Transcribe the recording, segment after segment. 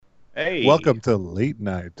Hey, Welcome to late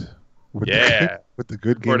night with the good yeah, with the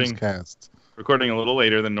Good Games recording cast. recording a little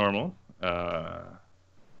later than normal.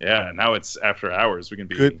 Yeah, now it's after hours. We can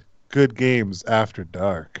Good be good games after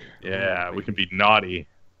dark. Ooh, yeah, we can baby. be naughty.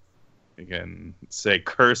 We can say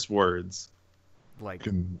curse words. Like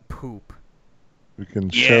We can poop. we can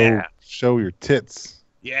show Yeah, show your tits.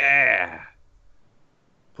 yeah,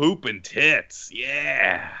 poop and tits.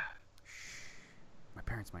 Yeah, My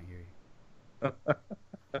parents might hear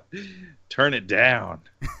turn it down.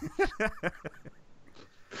 you.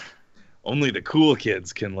 Only the cool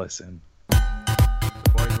kids can listen.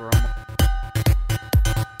 The boys were almost.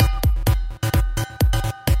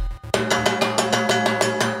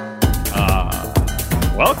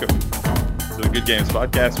 Welcome to the Good Games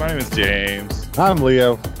Podcast. My name is James. I'm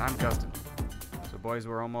Leo. And I'm Justin. So, boys,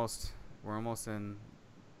 we're almost in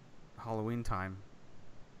Halloween time.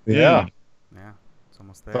 Yeah. Yeah, it's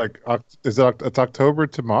almost It's there. like it's October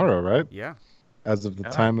tomorrow, right? Yeah, As of the Yeah.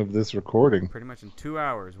 time of this recording. pretty much in 2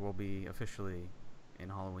 hours we'll be officially in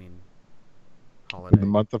Halloween In holiday. the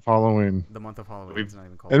month of Halloween. The month of Halloween. We've- It's not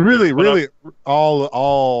even called. And Halloween. really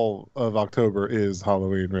all of October is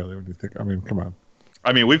Halloween, really, when you think come on.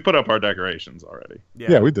 I mean, we've put up our decorations already.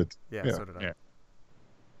 Yeah, we did. Yeah, yeah. so did I. Yeah.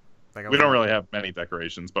 Like I We was don't like- really have many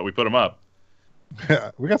decorations, but we put them up. Yeah,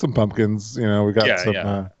 we got some pumpkins, we got Yeah, some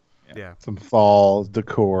yeah. Yeah. some fall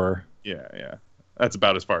decor. Yeah. That's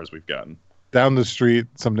about as far as we've gotten. Down the street,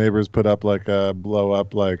 some neighbors put up like a blow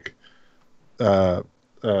up what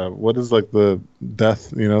is like the death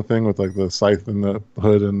thing with like the scythe and the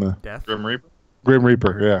hood and the Death. Grim Reaper. Grim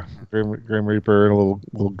Reaper. Yeah, Grim Reaper and a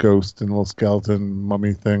little ghost and a little skeleton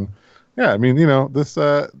mummy thing. Yeah, I mean this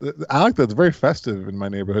I like that. It's very festive in my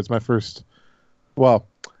neighborhood. It's my first. Well,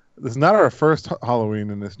 this is not our first Halloween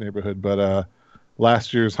in this neighborhood, but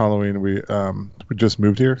last year's Halloween we just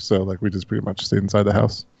moved here, so like we just pretty much stayed inside the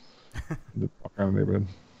house. Just walk around the neighborhood.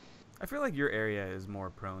 I feel like your area is more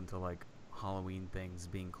prone to like Halloween things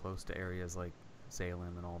being close to areas like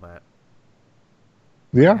Salem and all that.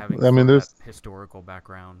 Yeah, Having I mean sort of there's that historical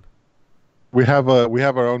background. we have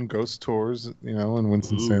our own ghost tours, in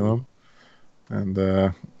Winston Salem, and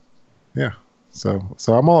yeah, so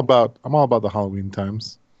I'm all about the Halloween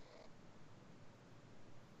times.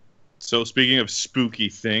 So speaking of spooky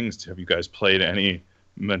things, have you guys played any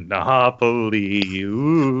Monopoly?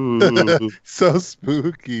 Ooh. So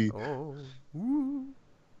spooky. Oh, ooh.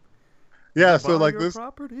 Yeah, so Buy like your this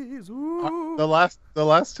properties. Ooh. the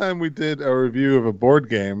last time we did a review of a board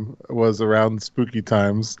game was around spooky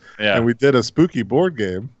times, Yeah. and we did a spooky board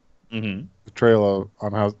game, Mm-hmm. Betrayal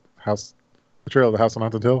on House Betrayal of the House on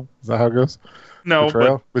Haunted Hill. Is that how it goes? No,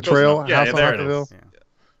 Betrayal? but Betrayal, close enough. House Yeah, on there Haunted it Hill? is. Yeah. At the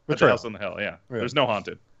Betrayal. House on the Hill. Yeah. Yeah. There's no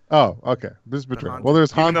haunted. Oh, okay. This is The Betrayal. haunted- Well,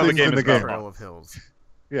 there's Even though the hauntings game in the is not game. Betrayal of Hills.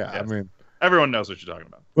 Yeah, I Yes. mean, Everyone knows what you're talking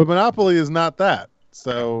about. but Monopoly is not that.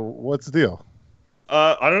 So what's the deal?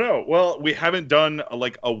 I don't know. Well, we haven't done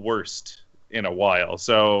like a worst in a while,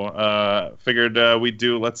 so figured we'd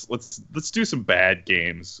do let's do some bad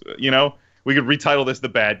games. We could retitle this the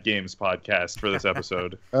Bad Games Podcast for this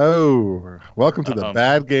episode. Oh, welcome to the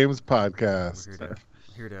Bad Games We're Podcast.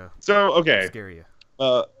 here to So okay, scare you.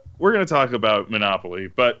 we're going to talk about Monopoly,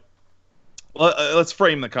 but let's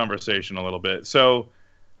frame the conversation a little bit. So,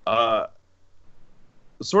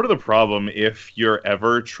 sort of the problem if you're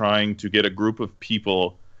ever trying to get a group of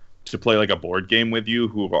people to play like a board game with you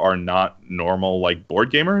who are not normal like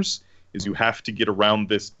board gamers is you have to get around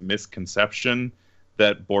this misconception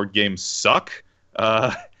that board games suck.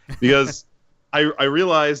 Because I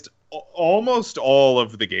realized almost all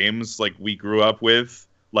of the games like we grew up with,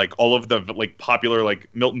 like all of the like popular like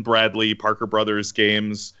Milton Bradley, Parker Brothers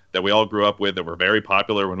games that we all grew up with that were very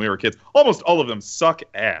popular when we were kids, almost all of them suck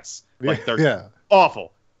ass. Like they're Yeah.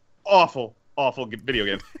 awful video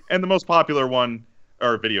games. And the most popular one,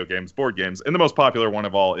 or video games, board games, and the most popular one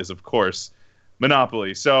of all is of course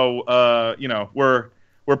Monopoly. So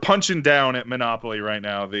we're punching down at Monopoly right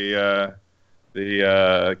now, the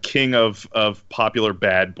king of popular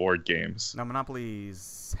bad board games. Now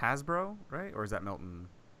Monopoly's Hasbro, right? Or is that Milton?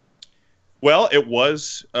 Well, it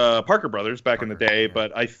was Parker Brothers back in the Parker, day, yeah.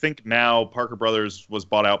 but I think now Parker Brothers was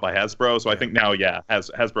bought out by Hasbro, so I Yeah. think now,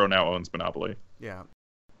 Hasbro now owns Monopoly. Yeah.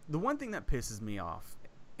 The one thing that pisses me off,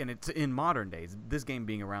 and it's in modern days, this game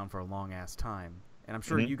being around for a long ass time, and I'm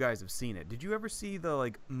sure Mhm. you guys have seen it. Did you ever see the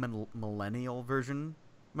like millennial version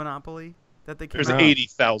Monopoly that they came There's out? No.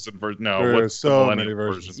 80,000 versions. No, There are what's the so millennial many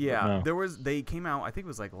versions. Yeah, No. they came out, I think it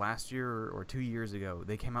was like last year or 2 years ago.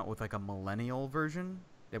 They came out with like a millennial version.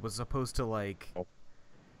 It was supposed to like Oh.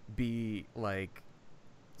 be like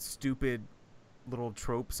stupid little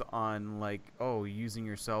tropes on like, oh, using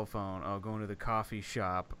your cell phone, oh, going to the coffee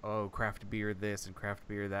shop, oh, craft beer this and craft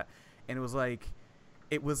beer that, and it was like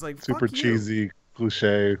Super fuck you. cheesy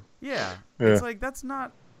cliche. Yeah, Yeah. it's like that's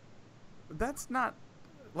not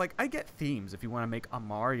like, I get themes if you want to make a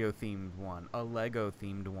Mario themed one, a Lego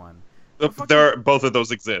themed one. But fucking- Both of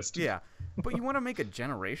those exist. yeah, but you want to make a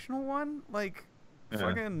generational one, like Yeah.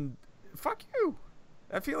 fucking fuck you.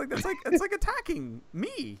 I feel like that's like it's like attacking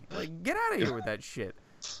me. Like, get out of here with that shit.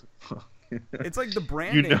 It's like the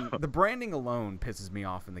branding. The branding alone pisses me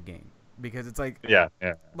off in the game because it's like, Yeah.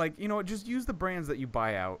 like, you know, just use the brands that you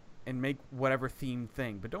buy out and make whatever themed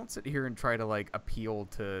thing, but don't sit here and try to like appeal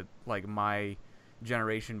to like my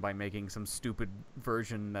generation by making some stupid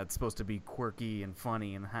version that's supposed to be quirky and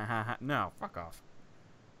funny and ha ha ha. No, fuck off.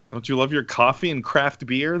 Don't you love your coffee and craft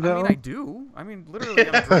beer, though? I mean, I do. I mean, literally,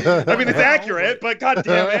 I'm drinking I mean, one it's now, accurate, but god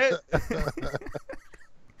damn it.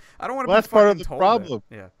 I don't want to Well, be that's part of fucking the told problem.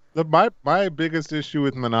 that. Yeah. My biggest issue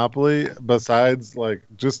with Monopoly, besides like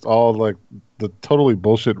just all like the totally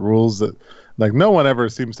bullshit rules that like no one ever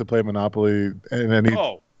seems to play Monopoly in any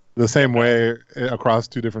Oh, the same way across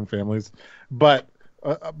two different families. But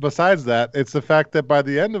besides that, it's the fact that by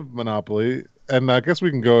the end of Monopoly, and I guess we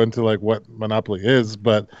can go into like what Monopoly is,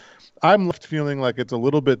 but I'm left feeling like it's a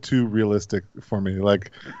little bit too realistic for me.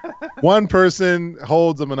 Like one person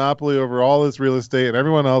holds a monopoly over all this real estate, and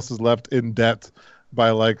everyone else is left in debt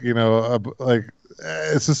by like, you know, like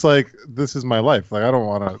it's just like this is my life. Like I don't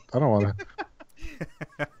want to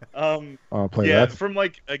play yeah, that. from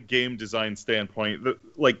like a game design standpoint,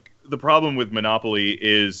 the problem with Monopoly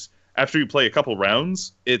is after you play a couple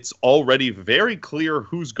rounds, it's already very clear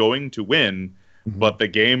who's going to win, but the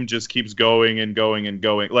game just keeps going and going and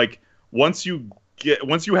going. Like once you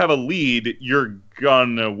have a lead, you're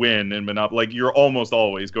gonna win in Monopoly. Like you're almost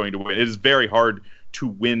always going to win. It is very hard to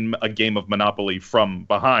win a game of Monopoly from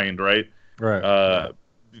behind, right? Right.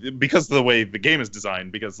 Because of the way the game is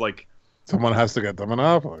designed. Because like someone has to get the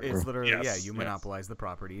monopoly. It's literally, Yes, you monopolize the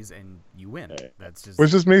properties and you win. That's just...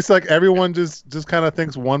 Which just makes like everyone just kind of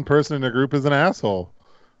thinks one person in a group is an asshole.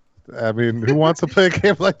 I mean, who wants to play a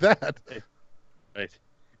game like that? Right.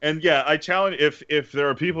 And yeah, I challenge if there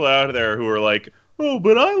are people out there who are like, oh,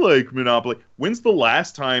 but I like Monopoly. When's the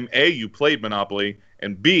last time A, you played Monopoly,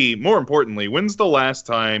 and B, more importantly, when's the last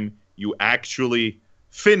time you actually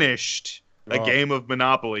finished a game of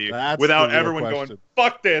Monopoly without everyone going,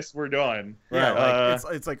 fuck this, we're done. Yeah,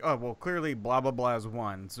 like, it's like, oh, well, clearly blah, blah, blah is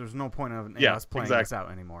won, so there's no point of us playing this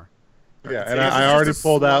out anymore. Yeah, and I already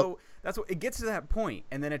pulled out. That's what it gets to that point,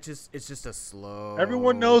 and then it's just a slow.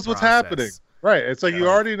 Everyone knows what's happening. Right, it's like you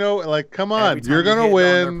already know. Like, come on, you're gonna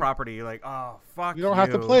win. On their property, you're like, oh fuck. You don't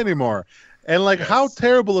have to play anymore. And like, how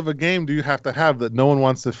terrible of a game do you have that no one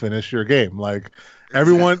wants to finish your game? Like,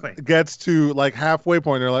 everyone gets to like halfway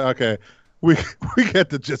point. They're like, okay, we get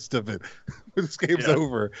the gist of it. This game's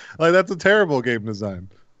over. Like, that's a terrible game design.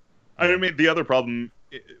 I mean, the other problem,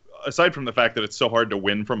 aside from the fact that it's so hard to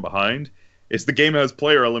win from behind, is the game has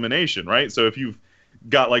player elimination, right? So if you've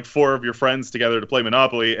got like 4 of your friends together to play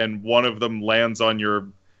Monopoly and one of them lands on your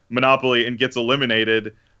Monopoly and gets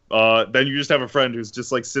eliminated, then you just have a friend who's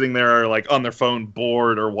just like sitting there like on their phone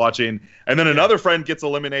bored or watching, and then another friend gets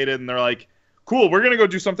eliminated and they're like, cool, we're gonna go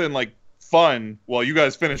do something like fun while you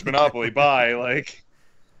guys finish Monopoly. Bye. Like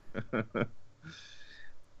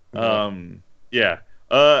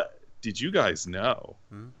did you guys know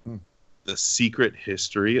the secret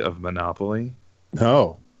history of Monopoly?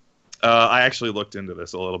 No. I actually looked into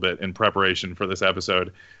this a little bit in preparation for this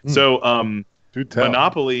episode. So,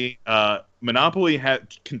 Monopoly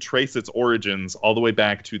can trace its origins all the way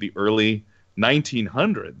back to the early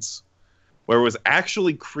 1900s, where it was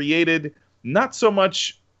actually created not so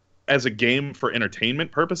much as a game for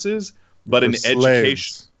entertainment purposes, but an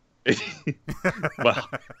education. Well,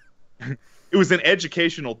 it was an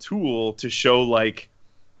educational tool to show like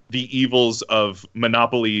the evils of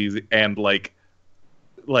monopolies and like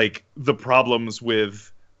the problems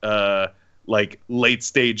with like late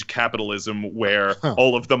stage capitalism where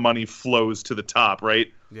all of the money flows to the top,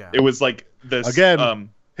 right? Yeah. It was like this again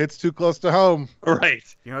hits too close to home. Right.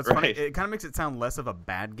 You know, it's funny. It kind of makes it sound less of a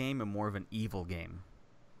bad game and more of an evil game.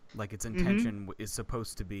 Like its intention is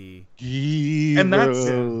supposed to be evil. And that's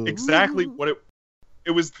exactly what it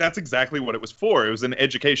was. That's exactly what it was for. It was an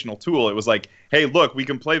educational tool. It was like, hey, look, we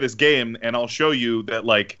can play this game and I'll show you that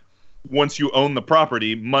like once you own the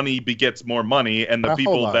property, money begets more money, and the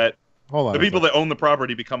people that own the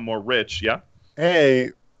property become more rich. Yeah. Hey,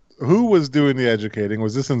 who was doing the educating?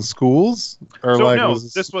 Was this in schools or so like? No,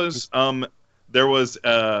 this was there was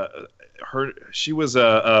she was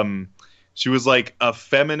She was like a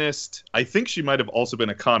feminist. I think she might have also been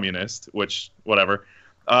a communist, which whatever.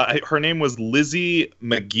 Her name was Lizzie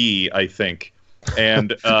McGee, I think.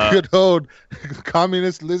 And good old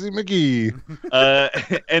communist Lizzie McGee.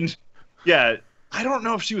 And yeah, I don't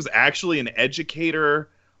know if she was actually an educator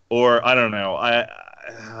or I don't know. I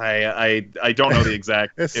don't know the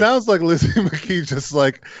exact. It sounds like Lizzie McGee just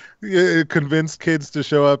like convinced kids to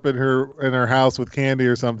show up in her house with candy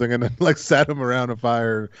or something, and then like sat them around a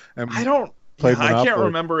fire and I don't. played I can't Monopoly.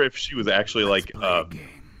 remember if she was actually like.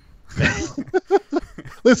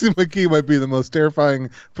 Lizzie McGee might be the most terrifying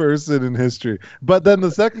person in history. But then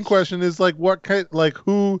the second question is like, what kind, like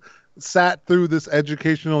who sat through this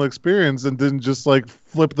educational experience and didn't just like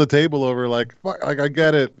flip the table over like, fuck, like I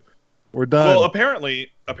get it, we're done. Well, apparently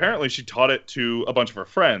she taught it to a bunch of her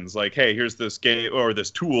friends. Like, hey, here's this game or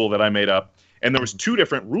this tool that I made up, and there was 2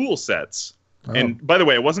 different rule sets. Oh. And by the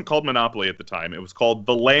way, it wasn't called Monopoly at the time. It was called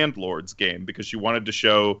the Landlord's Game because she wanted to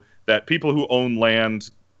show that people who own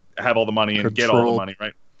land have all the money and get all the money,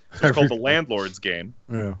 right? So it's called the Landlord's Game.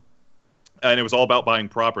 Yeah. And it was all about buying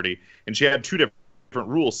property. And she had 2 different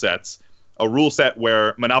rule sets. A rule set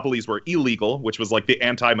where monopolies were illegal, which was like the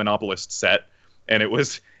anti-monopolist set. And it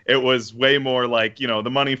was way more like, you know,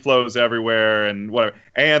 the money flows everywhere and whatever.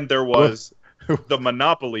 And there was the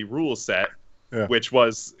Monopoly rule set, which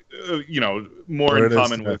was, you know, more in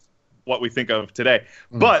common with what we think of today.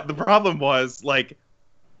 But the problem was, like,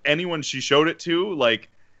 anyone she showed it to, like,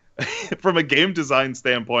 from a game design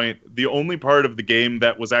standpoint, the only part of the game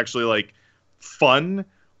that was actually like fun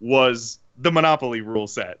was the Monopoly rule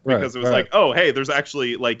set, because it was like, oh, hey, there's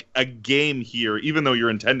actually like a game here, even though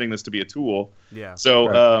you're intending this to be a tool. Yeah.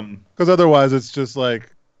 So, because otherwise it's just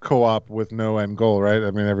like co-op with no end goal, right?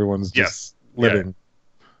 I mean, everyone's just living.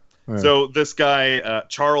 Yeah. So this guy,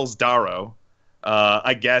 Charles Darrow,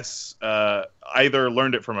 I guess either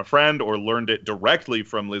learned it from a friend or learned it directly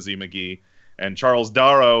from Lizzie McGee. And Charles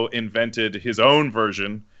Darrow invented his own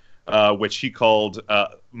version, which he called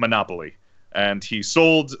Monopoly. And he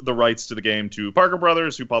sold the rights to the game to Parker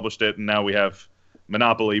Brothers, who published it, and now we have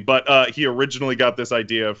Monopoly. But he originally got this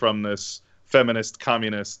idea from this feminist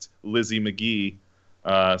communist Lizzie McGee.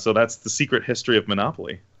 So that's the secret history of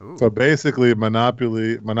Monopoly. Ooh. So basically,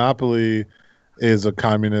 Monopoly is a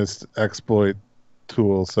communist exploit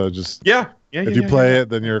tool. So just if you play it,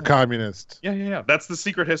 then you're a communist. Yeah. That's the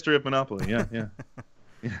secret history of Monopoly. Yeah.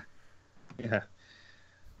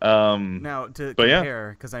 Now to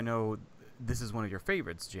compare, because I know this is one of your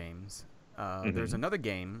favorites, James. There's another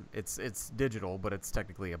game. It's digital, but it's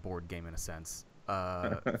technically a board game in a sense.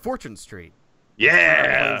 Fortune Street. Yeah,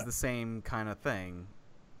 it plays the same kind of thing.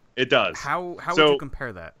 It does. How would you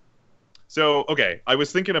compare that? So okay, I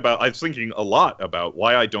was thinking a lot about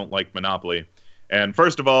why I don't like Monopoly. And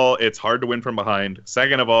first of all, it's hard to win from behind.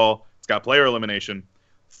 Second of all, it's got player elimination.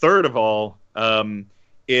 Third of all,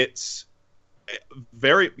 it's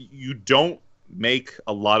you don't make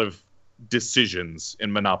a lot of decisions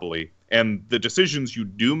in Monopoly. And the decisions you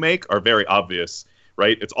do make are very obvious,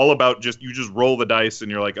 right? It's all about you just roll the dice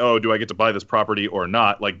and you're like, oh, do I get to buy this property or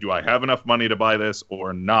not? Like, do I have enough money to buy this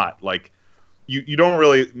or not? Like, you don't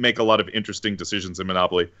really make a lot of interesting decisions in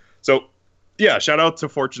Monopoly. So, yeah, shout out to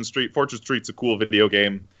Fortune Street. Fortune Street's a cool video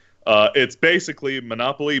game. It's basically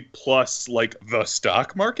Monopoly plus like the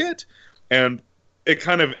stock market, and it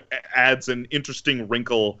kind of adds an interesting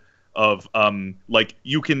wrinkle of like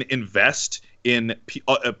you can invest in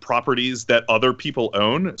properties that other people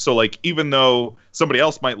own. So like even though somebody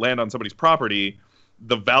else might land on somebody's property,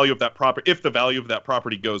 the value of that property, if the value of that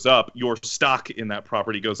property goes up, your stock in that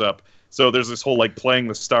property goes up. So there's this whole like playing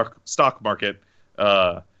the stock market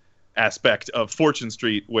aspect of Fortune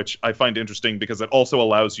Street, which I find interesting because it also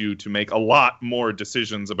allows you to make a lot more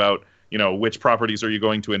decisions about, you know, which properties are you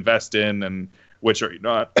going to invest in and which are you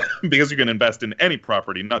not, because you can invest in any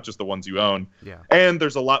property, not just the ones you own. Yeah. And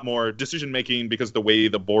there's a lot more decision making because the way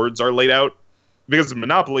the boards are laid out. Because in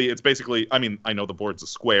Monopoly, it's basically, I mean, I know the board's a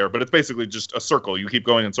square, but it's basically just a circle. You keep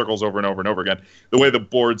going in circles over and over and over again. The way the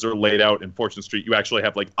boards are laid out in Fortune Street, you actually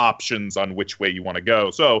have like options on which way you want to go.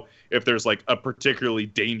 So if there's like a particularly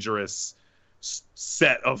dangerous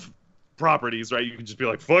set of properties, right, you can just be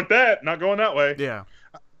like, fuck that, not going that way. Yeah.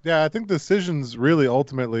 Yeah, I think decisions really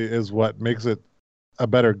ultimately is what makes it a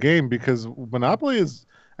better game, because Monopoly is,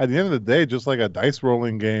 at the end of the day, just like a dice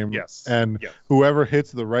rolling game. Yes. And whoever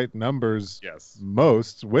hits the right numbers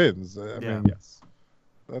most wins. I mean,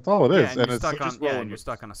 that's all it is. And you're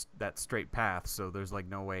stuck on that straight path, so there's like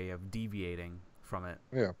no way of deviating from it.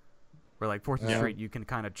 Yeah. Where like Fortune Street, you can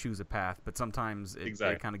kind of choose a path, but sometimes it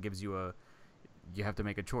kind of gives you you have to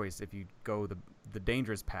make a choice. If you go the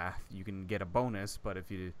dangerous path, you can get a bonus, but if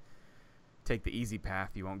you take the easy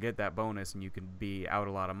path, you won't get that bonus, and you can be out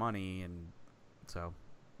a lot of money. And so,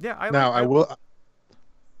 yeah, I will.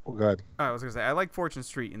 Oh, go ahead. I was gonna say I like Fortune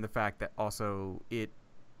Street in the fact that also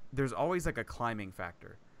there's always like a climbing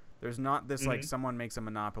factor. There's not this like someone makes a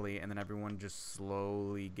monopoly and then everyone just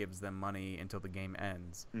slowly gives them money until the game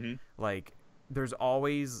ends. Like it's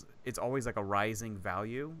always like a rising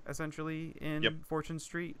value essentially in Fortune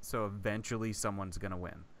Street. So eventually someone's gonna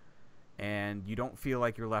win, and you don't feel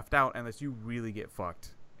like you're left out unless you really get fucked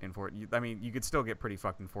in I mean, you could still get pretty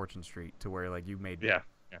fucked in Fortune Street to where like you made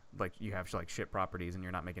like you have like shit properties and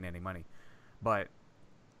you're not making any money, but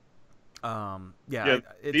the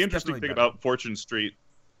interesting thing about Fortune Street.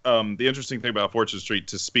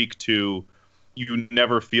 To speak to, you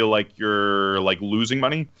never feel like you're like losing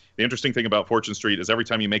money. The interesting thing about Fortune Street is every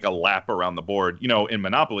time you make a lap around the board, in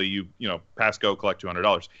Monopoly, you pass go, collect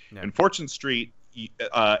 $200. In Fortune Street,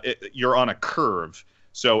 you're on a curve.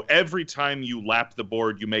 So every time you lap the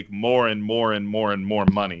board, you make more and more and more and more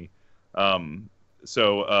money.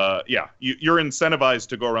 You're incentivized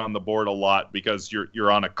to go around the board a lot because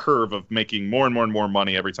you're on a curve of making more and more and more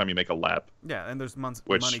money every time you make a lap. Yeah, and there's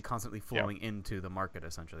money constantly flowing into the market.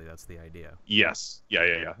 Essentially, that's the idea. Yes.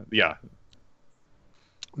 Yeah.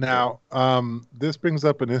 Now, this brings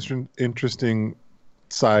up an interesting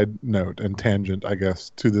side note and tangent, I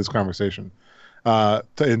guess, to this conversation.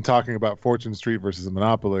 In talking about Fortune Street versus a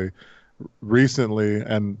Monopoly, recently,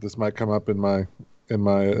 and this might come up in my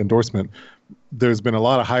endorsement. There's been a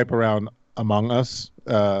lot of hype around Among Us,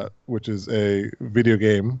 which is a video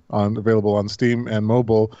game available on Steam and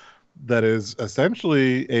mobile that is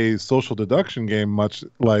essentially a social deduction game, much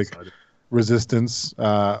like Resistance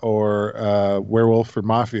or Werewolf or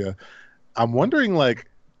Mafia. I'm wondering, like,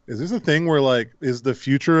 is this a thing where, like, is the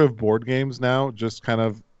future of board games now just kind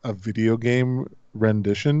of a video game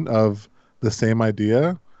rendition of the same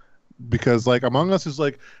idea? Because like Among Us is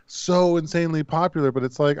like so insanely popular, but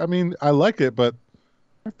it's like, I mean, I like it, but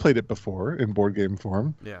I've played it before in board game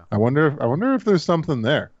form. Yeah. I wonder if there's something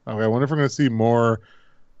there. Okay, I wonder if we're going to see more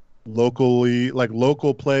local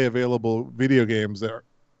play available video games that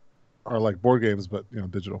are like board games, but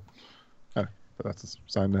digital. But that's a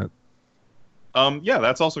side note.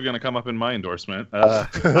 That's also going to come up in my endorsement. I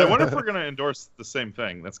wonder if we're going to endorse the same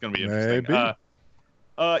thing. That's going to be interesting. Maybe.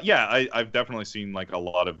 I've definitely seen like a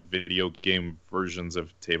lot of video game versions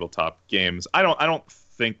of tabletop games. I don't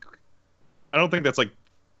think that's like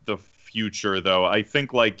the future though. I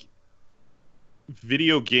think like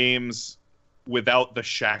video games without the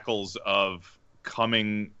shackles of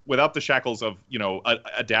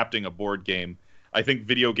adapting a board game. I think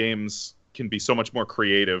video games can be so much more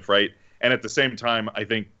creative, right? And at the same time, I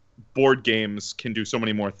think board games can do so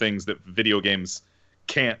many more things that video games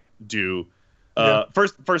can't do.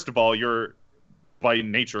 First of all, you're by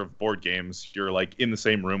nature of board games, you're like in the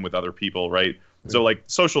same room with other people, right? So like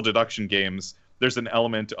social deduction games, there's an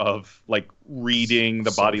element of like reading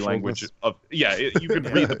the body language of you can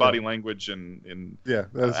read the body language and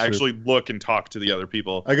actually look and talk to the other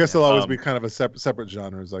people. I guess they'll always be kind of a separate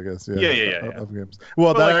genres, I guess. Of games.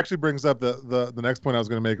 Well, that actually brings up the next point I was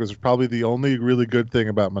going to make, was probably the only really good thing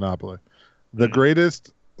about Monopoly. The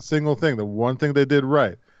greatest single thing, the one thing they did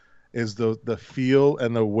right, is the feel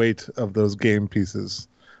and the weight of those game pieces.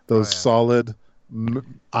 Those solid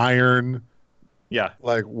iron. Yeah.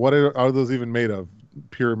 Like, what are those even made of?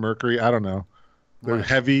 Pure mercury? I don't know. They're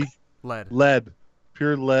heavy. Lead.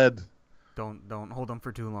 Pure lead. Don't hold them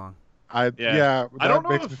for too long. I don't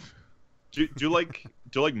know if do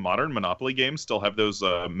like modern Monopoly games still have those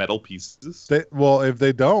metal pieces? If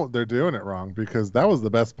they don't, they're doing it wrong, because that was the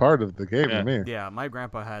best part of the game to me. Yeah, my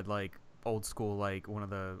grandpa had like old school, like one of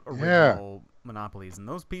the original Monopolies, and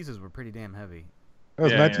those pieces were pretty damn heavy. It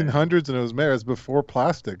was 1900s and it was before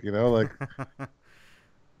plastic, like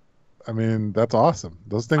I mean, that's awesome.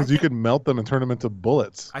 Those things, you could melt them and turn them into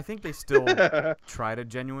bullets. I think they still try to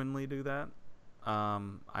genuinely do that.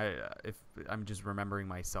 If I'm just remembering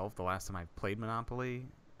myself, the last time I played Monopoly,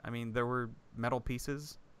 I mean, there were metal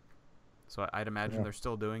pieces, so I'd imagine they're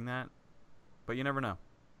still doing that. But you never know.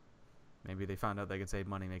 Maybe they found out they could save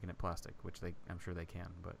money making it plastic, which I'm sure they can.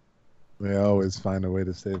 But they always find a way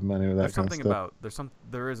to save money with that kind of stuff.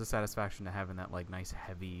 There is a satisfaction to having that like nice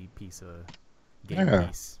heavy piece of game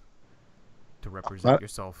piece to represent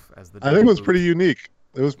yourself as the. I think it was pretty unique.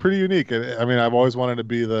 It was pretty unique. I mean, I've always wanted to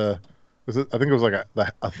be I think it was like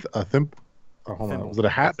a thimble. Oh, hold on. Was it a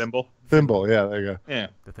hat? Thimble. Thimble. Yeah, there you go. Yeah.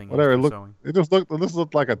 The thing. Whatever. This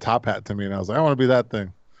looked like a top hat to me, and I was like, I want to be that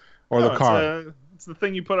thing, or the car. It's the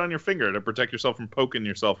thing you put on your finger to protect yourself from poking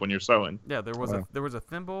yourself when you're sewing. Yeah, there was a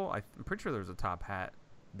thimble. I'm pretty sure there was a top hat.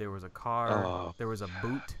 There was a car. There was a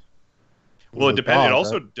boot. Well, it The depends. It dog,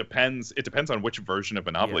 also right? depends. It depends on which version of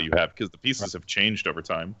Monopoly Yeah. you have, because the pieces have changed over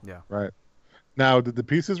time. Right. Now, did the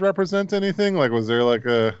pieces represent anything? Like, was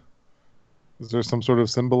there some sort of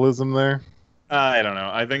symbolism there? I don't know.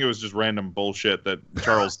 I think it was just random bullshit that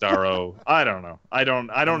Charles Darrow. I don't know. I don't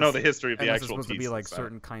know the history of the Unless it's actual supposed to be pieces. like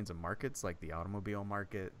certain kinds of markets, like the automobile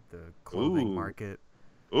market, the clothing Ooh. market.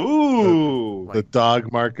 Ooh. The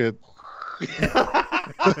dog market.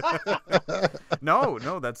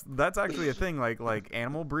 No, that's actually a thing. Like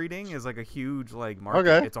animal breeding is like a huge like market.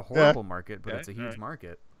 Okay, It's a yeah. horrible market, but Okay, it's a huge alright.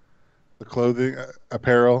 market. The clothing,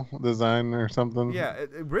 apparel design or something. Yeah, it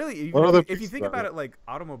really. Even What are the if you pieces think of about it? it, like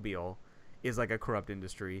automobile is like a corrupt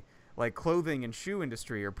industry. Like clothing and shoe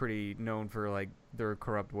industry are pretty known for like their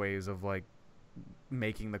corrupt ways of like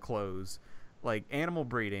making the clothes. Like animal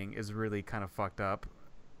breeding is really kind of fucked up.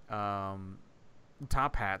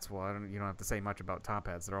 Top hats. Well, you don't have to say much about top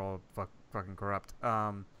hats. They're all fucking corrupt.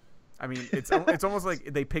 I mean, it's almost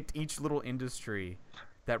like they picked each little industry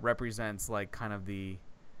that represents like kind of the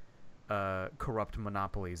corrupt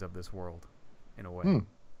monopolies of this world, in a way.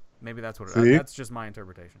 Maybe that's what. See? That's just my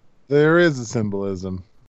interpretation. There is a symbolism.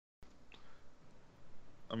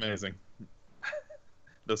 Amazing.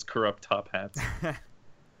 Those corrupt top hats.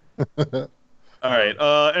 All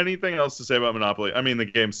right. Anything else to say about Monopoly? I mean, the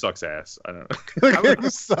game sucks ass. I don't know. The game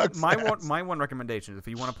sucks. My one recommendation is if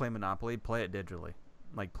you want to play Monopoly, play it digitally.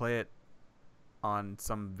 Like play it on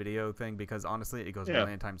some video thing, because honestly, it goes a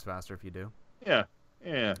million times faster if you do. Yeah.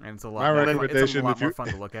 Yeah. And it's a My lot. recommendation, It's a lot if more you- fun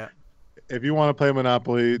to look at. If you want to play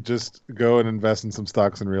Monopoly, just go and invest in some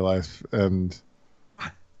stocks in real life and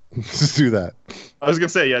just do that. I was gonna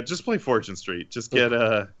say, yeah, just play Fortune Street. Just get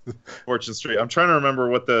Fortune Street. I'm trying to remember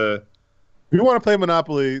what the. If you want to play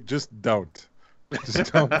Monopoly, just don't.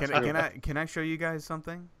 Just don't. Can I show you guys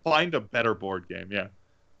something? Find a better board game. Yeah.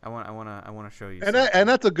 I want to show you. And something.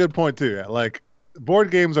 that's a good point too. Yeah. Like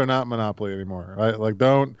board games are not Monopoly anymore, right? Like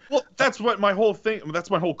don't. Well, that's what my whole thing. That's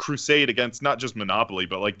my whole crusade against not just Monopoly,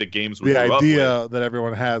 but like the games we The grew up idea that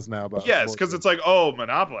everyone has now about Yes, board because games. it's like, oh,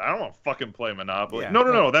 Monopoly. I don't want to fucking play Monopoly. Yeah.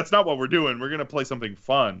 No. That's not what we're doing. We're gonna play something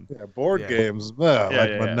fun. yeah, board Yeah. games,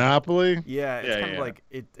 Yeah. Monopoly. Yeah, it's Yeah, kind of yeah. like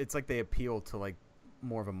it's like they appeal to like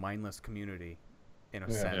more of a mindless community, in a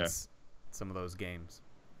Yeah. sense. Some of those games,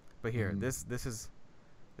 but here, Mhm. this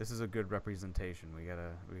is a good representation. We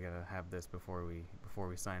gotta have this before we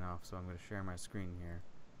sign off. So I'm gonna share my screen here.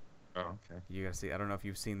 Oh, okay. You gotta see. I don't know if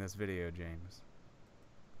you've seen this video, James.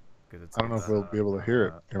 Because it's. I don't know if we'll be able to hear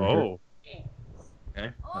it. Can we hear it? Oh.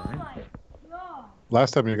 Okay. Oh All right. my god.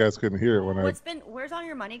 Last time you guys couldn't hear it when I. Where's all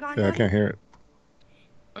your money gone? Yeah, I Daddy? can't hear it.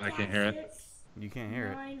 I can't hear it. You can't hear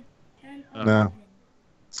it. 9, 10, No. 11.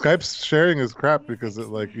 Skype's sharing is crap because it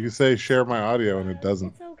like you say share my audio and it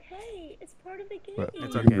doesn't. It's okay. It's part of the game. But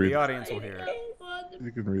It's you okay. can read- The audience will hear it.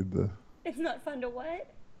 You can read the. It's not fun to what?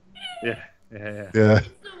 Yeah. Yeah,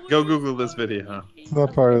 Go Google this video, huh? it's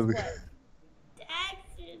not part of the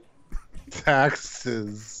Taxes.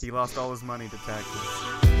 taxes. He lost all his money to taxes.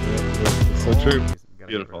 It's so true. Gotta go for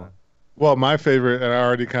Beautiful. that. Well, my favorite, and I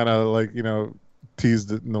already kind of like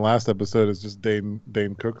teased it in the last episode, is just Dane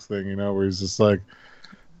Cook's thing. Where he's just like,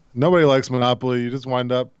 nobody likes Monopoly. You just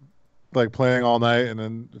wind up like playing all night, and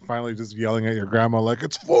then finally just yelling at your grandma like,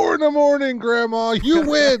 "It's 4 a.m, Grandma, you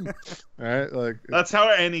win!" Right? Like That's how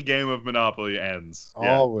any game of Monopoly ends.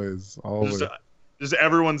 Yeah. always. Just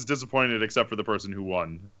everyone's disappointed except for the person who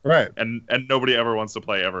won, Right? and nobody ever wants to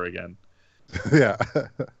play ever again. Yeah.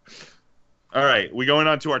 All right, we going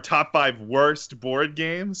on to our top 5 worst board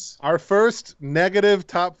games. Our first negative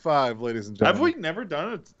top 5, ladies and Have gentlemen. we never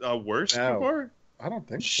done a worst No. before? I don't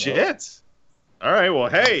think so. Shit. All right, well,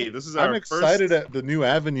 hey, this is our I'm excited at the new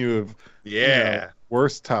avenue of Yeah,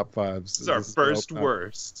 worst top 5s. this is our first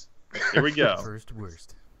worst. Here we go. First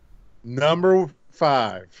worst. Number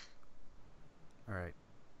 5, All right.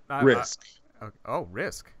 Risk.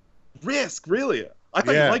 Risk. Risk, really? I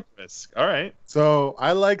thought Yeah. you liked Risk. All right. So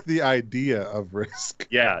I like the idea of Risk.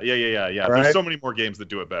 Yeah. Right? There's so many more games that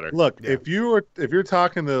do it better. Look, Yeah. if you're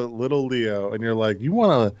talking to little Leo and you're like, you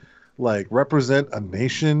want to like represent a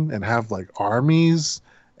nation and have like armies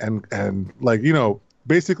and like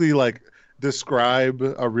basically like describe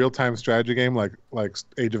a real-time strategy game like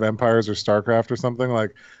Age of Empires or StarCraft or something,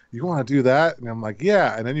 like you want to do that? And I'm like,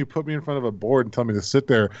 yeah. And then you put me in front of a board and tell me to sit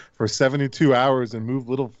there for 72 hours and move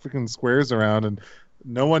little freaking squares around, and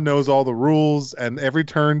no one knows all the rules, and every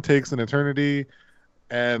turn takes an eternity.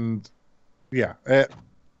 And yeah,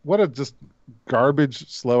 what a just garbage,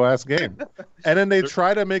 slow ass game. And then they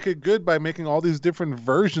try to make it good by making all these different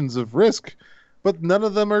versions of Risk, but none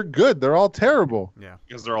of them are good. They're all terrible. Yeah.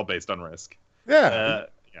 Because they're all based on Risk. Yeah.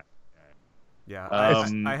 Yeah. Yeah,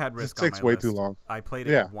 Um, I had It Risk takes on my way list. too long. I played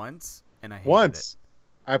it Yeah. once, and I hated Once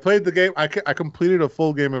I played the game, I completed a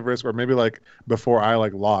full game of Risk, or maybe like before I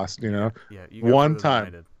like lost, you it. know, Yeah, you got one further than I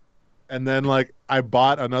time. did. And then like I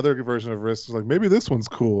bought another version of Risk. I was like, maybe this one's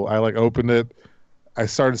cool. I like opened it. I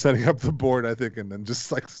started setting up the board, I think, and then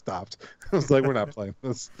just like stopped. I was like, we're not playing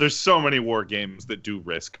this. There's so many war games that do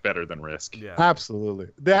Risk better than Risk. Yeah. Absolutely.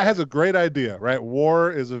 That has a great idea, right?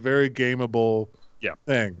 War is a very gameable Yeah.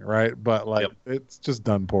 thing, right? But like Yep. it's just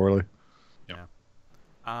done poorly.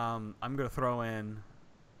 I'm gonna throw in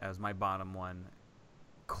as my bottom one,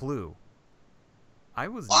 Clue. I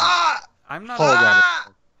was. I'm not. Hold on.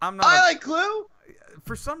 I'm not. I like Clue.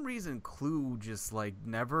 For some reason, Clue just like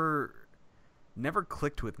never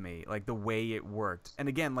clicked with me, like the way it worked. And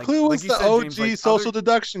again, like Clue like was you the said, OG James, like, social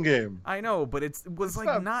deduction game. I know, but it was It's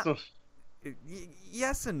like not. so-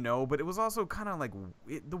 Yes and no, but it was also kind of like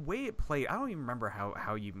the way it played. I don't even remember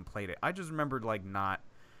how you even played it. I just remembered like not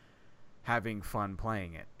having fun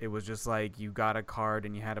playing it. It was just like you got a card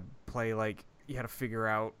and you had to play, like you had to figure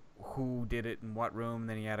out who did it in what room, and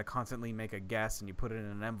then you had to constantly make a guess and you put it in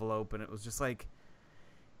an envelope, and it was just like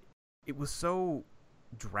it was so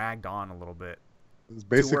dragged on a little bit. It was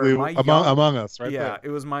basically my Among Us, right? Yeah, there. it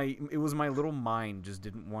was my little mind just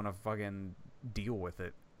didn't want to fucking deal with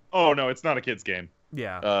it. Oh no, it's not a kid's game.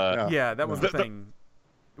 Yeah. Yeah. Yeah, that was the The- thing.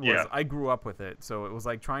 Was yeah. I grew up with it, so it was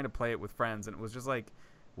like trying to play it with friends, and it was just like,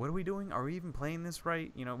 what are we doing? Are we even playing this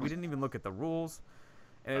right? You know, we didn't even look at the rules,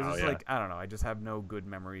 and it was Oh, just yeah. like, I don't know. I just have no good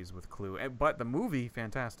memories with Clue, but the movie,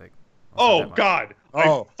 fantastic. I'll say Oh that much. God,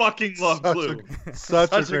 Oh, I fucking love such Clue.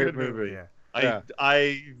 Such a Such a great good movie. movie. Yeah. Yeah.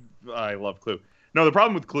 I love Clue. No, the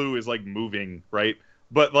problem with Clue is like moving, right?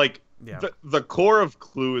 But like Yeah. the core of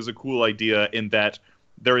Clue is a cool idea in that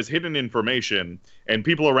there is hidden information, and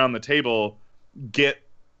people around the table get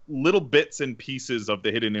little bits and pieces of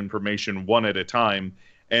the hidden information one at a time.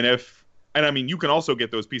 And I mean, you can also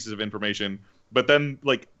get those pieces of information, but then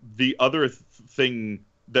like the other thing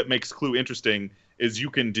that makes Clue interesting is you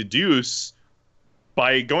can deduce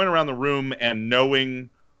by going around the room and knowing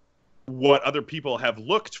what other people have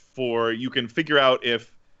looked for. You can figure out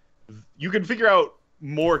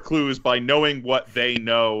more clues by knowing what they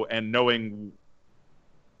know and knowing.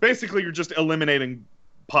 Basically, you're just eliminating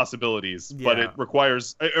possibilities, but Yeah. it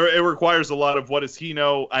requires a lot of what does he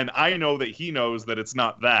know, and I know that he knows that it's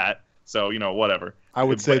not that. So whatever. I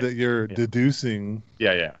would say But- that you're yeah. deducing.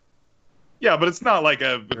 Yeah, but it's not like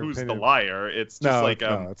a Your who's the opinion. liar. It's just No, like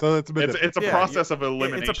no, it's a bit different. it's a Yeah, process of It's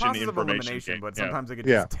elimination. a process of information elimination, game. but Yeah. sometimes it could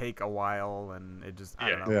Yeah. just take a while, and it just I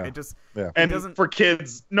Yeah. don't know. Yeah. It just Yeah. And doesn't- for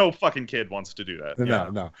kids, no fucking kid wants to do that. Yeah.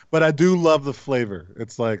 No. But I do love the flavor.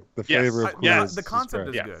 It's like the Yes. flavor of I- Clue yeah, is the concept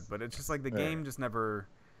is Yes. good, but it's just like the Yeah. game just never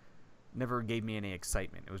gave me any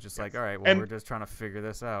excitement. It was just like, all right, well, And- we're just trying to figure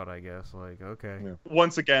this out, I guess. Like, okay. Yeah.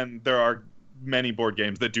 Once again, there are many board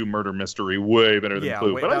games that do murder mystery way better than Yeah,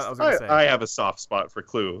 Clue. wait, But I was gonna say. I have a soft spot for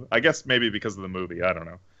Clue. I guess maybe because of the movie. I don't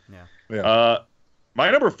know. Yeah.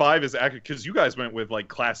 My number 5 is actually because you guys went with like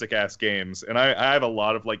classic ass games, and I have a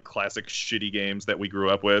lot of like classic shitty games that we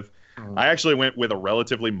grew up with. Mhm. I actually went with a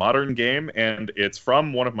relatively modern game, and it's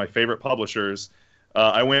from one of my favorite publishers.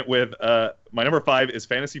 I went with my number 5 is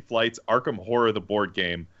Fantasy Flight's Arkham Horror, the board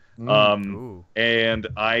game. Ooh. And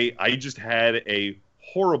I just had a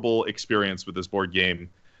horrible experience with this board game.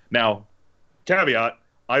 Now, caveat,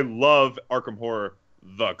 I love Arkham Horror,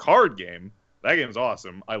 the card game. That game's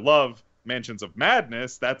awesome. I love Mansions of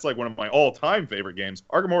Madness. That's like one of my all-time favorite games.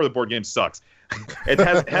 Arkham Horror, the board game, sucks. It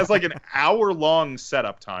has like an hour-long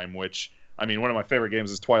setup time, which, I mean, one of my favorite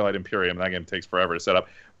games is Twilight Imperium. That game takes forever to set up.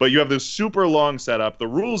 But you have this super long setup. The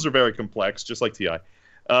rules are very complex, just like TI.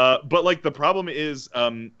 But like the problem is,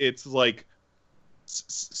 it's like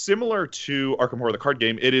similar to Arkham Horror, the card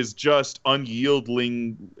game. It is just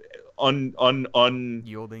unyieldingly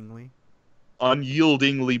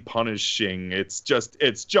punishing. It's just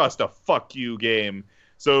a fuck you game.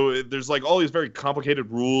 So there's like all these very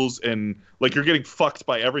complicated rules, and like you're getting fucked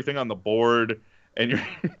by everything on the board, and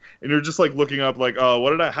you're just like looking up like,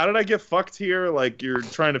 oh, how did I get fucked here? Like you're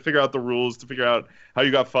trying to figure out the rules to figure out how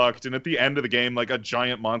you got fucked, and at the end of the game, like a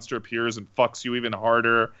giant monster appears and fucks you even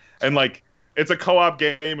harder, and like it's a co-op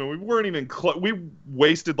game, and we weren't even we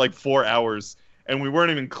wasted like 4 hours, and we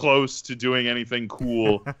weren't even close to doing anything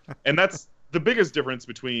cool, and that's the biggest difference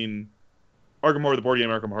between Arkham Horror the board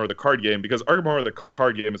game and Arkham Horror the card game, because Arkham Horror the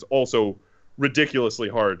card game is also ridiculously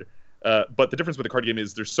hard. But the difference with the card game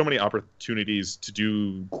is there's so many opportunities to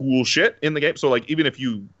do cool shit in the game. So like even if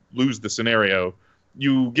you lose the scenario,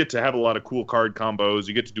 you get to have a lot of cool card combos.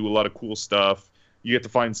 You get to do a lot of cool stuff. You get to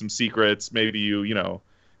find some secrets. Maybe you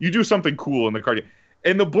do something cool in the card game.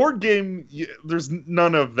 In the board game, there's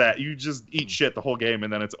none of that. You just eat shit the whole game,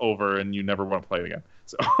 and then it's over, and you never want to play it again.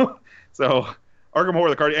 So Arkham Horror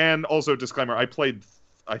the card, and also disclaimer: I played,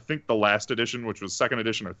 I think, the last edition, which was second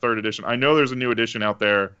edition or third edition. I know there's a new edition out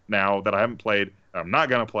there now that I haven't played. I'm not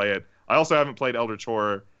gonna play it. I also haven't played Eldritch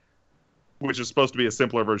Horror, which is supposed to be a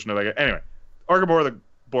simpler version of that game. Anyway, Arkham Horror the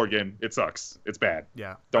board game, it sucks. It's bad.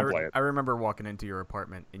 Yeah. Don't play it. I remember walking into your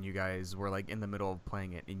apartment and you guys were like in the middle of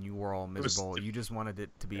playing it and you were all miserable. You just wanted it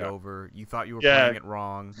to be over. You thought you were playing it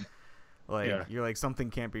wrong. Like you're like, something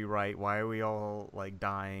can't be right. Why are we all like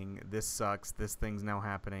dying? This sucks. This thing's now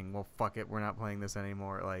happening. Well, fuck it. We're not playing this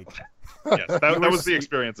anymore. Like, yes, that was the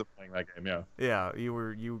experience of playing that game. Yeah. Yeah,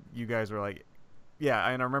 you guys were like, yeah,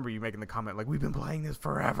 and I remember you making the comment like, we've been playing this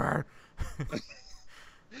forever.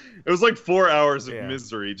 It was like 4 hours of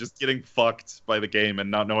misery, just getting fucked by the game and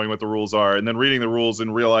not knowing what the rules are, and then reading the rules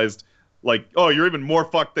and realized, like, oh, you're even more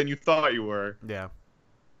fucked than you thought you were. Yeah.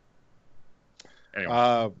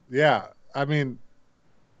 Anyway. Yeah. I mean,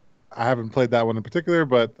 I haven't played that one in particular,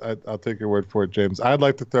 but I'll take your word for it, James. I'd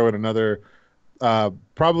like to throw in another,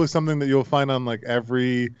 probably something that you'll find on like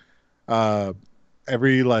every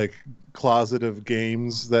like closet of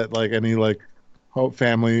games that like any like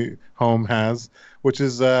family home has, which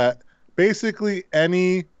is basically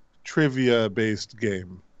any trivia based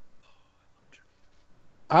game.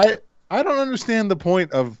 I don't understand the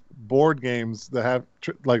point of board games that have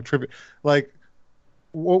like trivia. Like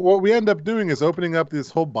what we end up doing is opening up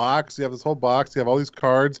this whole box. You have this whole box. You have all these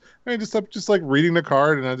cards, and just like reading the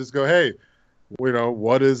card, and I just go, hey,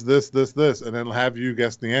 what is this, and then have you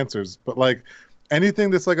guess the answers. But like anything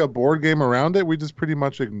that's like a board game around it, we just pretty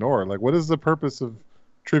much ignore. Like, what is the purpose of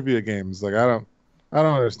trivia games? Like, I don't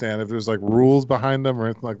understand if there's like rules behind them or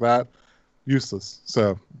anything like that. Useless.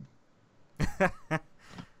 So,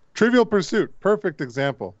 Trivial Pursuit, perfect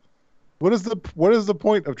example. What is the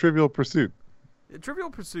point of Trivial Pursuit? Trivial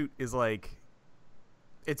Pursuit is like,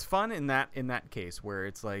 it's fun in that case where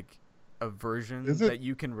it's like a version that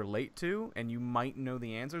you can relate to and you might know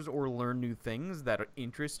the answers or learn new things that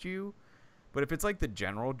interest you. But if it's like the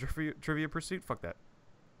general Trivia Pursuit, fuck that.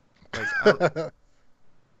 Like,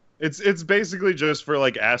 it's basically just for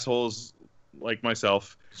like assholes like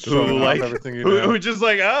myself who just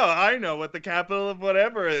like, oh, I know what the capital of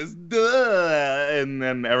whatever is, duh, and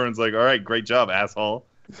then everyone's like, all right, great job, asshole.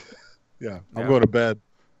 Yeah, I'm going to bed.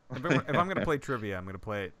 If I'm gonna play trivia, I'm gonna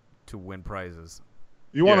play it to win prizes.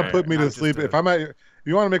 You want to put me to sleep? If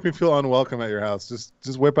you want to make me feel unwelcome at your house,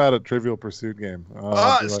 just whip out a Trivial Pursuit game.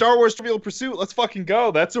 Star Wars Trivial Pursuit. Let's fucking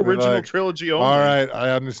go. That's original trilogy only. All right,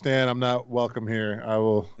 I understand. I'm not welcome here. I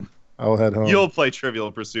will head home. You'll play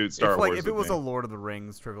Trivial Pursuit Star Wars. If it was a Lord of the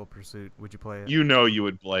Rings Trivial Pursuit, would you play it? You know you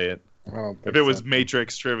would play it. If it was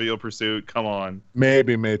Matrix Trivial Pursuit, come on.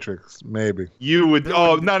 Maybe Matrix. Maybe. You would.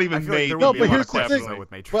 Not even maybe. No, but here's the thing. With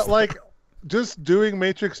Matrix. But like, just doing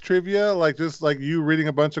Matrix trivia, like just like you reading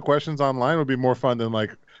a bunch of questions online, would be more fun than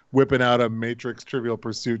like whipping out a Matrix Trivial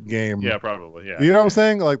Pursuit game. Yeah, probably. Yeah. You know what I'm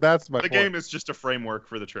saying? Like that's my. The game is just a framework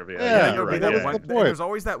for the trivia. Yeah, you're right. That's the point. There's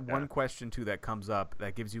always that one question too that comes up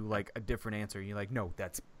that gives you like a different answer. You're like, no,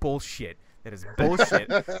 that's bullshit. That is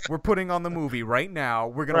bullshit. We're putting on the movie right now.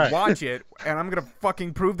 We're gonna watch it, and I'm gonna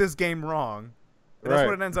fucking prove this game wrong. And that's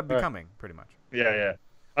what it ends up becoming, pretty much. Yeah.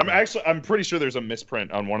 I'm pretty sure there's a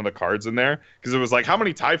misprint on one of the cards in there because it was like, how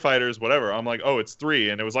many TIE fighters, whatever. I'm like, oh, it's 3,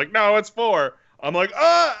 and it was like, no, it's 4. I'm like,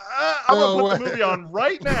 I'm gonna put the movie on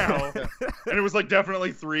right now, and it was like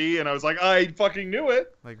definitely 3, and I was like, I fucking knew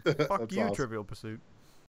it. Like, fuck you, awesome. Trivial Pursuit.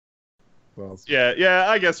 Yeah,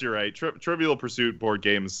 I guess you're right. Trivial Pursuit board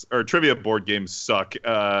games or trivia board games suck.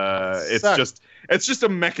 It's just a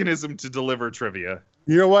mechanism to deliver trivia.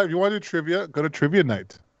 You know what? If you want to do trivia, go to trivia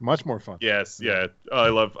night. Much more fun. Yes, yeah. I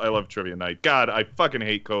love trivia night. God, I fucking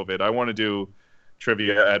hate COVID. I want to do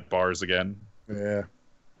trivia at bars again. Yeah,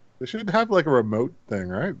 they should have like a remote thing,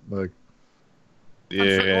 right? Like,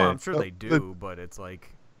 yeah, I'm sure they do, but it's like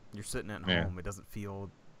you're sitting at home. It doesn't feel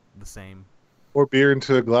the same. Or beer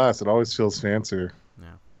into a glass. It always feels fancier.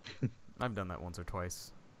 Yeah. I've done that once or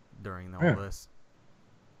twice during all this.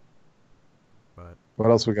 But what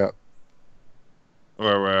else we got?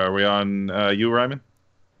 Where are we on you, Ryman?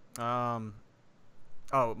 My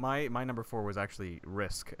number 4 was actually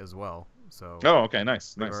Risk as well. So okay,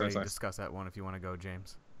 nice. We've already discussed that one if you want to go,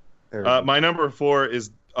 James. My number 4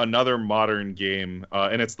 is another modern game,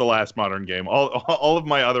 and it's the last modern game. All of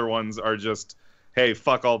my other ones are just, hey,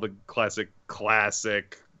 fuck all the classic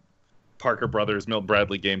Parker Brothers, Milt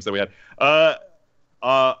Bradley games that we had.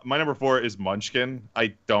 My number 4 is Munchkin.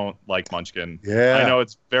 I don't like Munchkin. Yeah. I know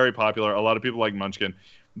it's very popular. A lot of people like Munchkin.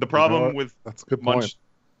 The problem with that's a good point.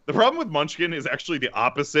 The problem with Munchkin is actually the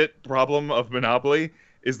opposite problem of Monopoly,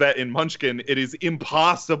 is that in Munchkin, it is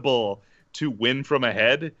impossible to win from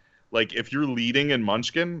ahead. Like, if you're leading in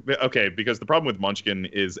Munchkin, okay, because the problem with Munchkin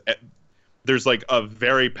is there's like a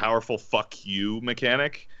very powerful fuck you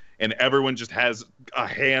mechanic, and everyone just has a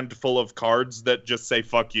handful of cards that just say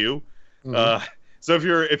fuck you. Mhm. So if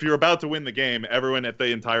you're about to win the game, everyone at the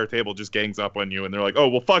entire table just gangs up on you, and they're like, "Oh,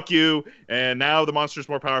 well, fuck you!" And now the monster's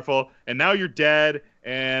more powerful, and now you're dead,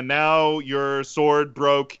 and now your sword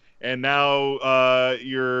broke, and now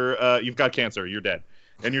you've got cancer, you're dead,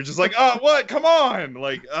 and you're just like, "Oh, what? Come on!"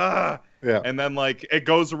 Like, Yeah. And then like it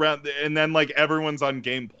goes around, and then like everyone's on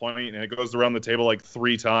game point, and it goes around the table like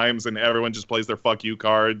 3 times, and everyone just plays their fuck you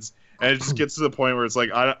cards, and it just gets to the point where it's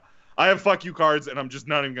like I have fuck you cards, and I'm just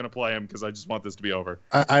not even gonna play them because I just want this to be over.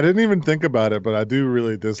 I didn't even think about it, but I do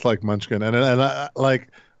really dislike Munchkin, and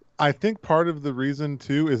I think part of the reason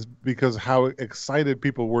too is because how excited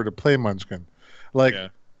people were to play Munchkin, like Yeah.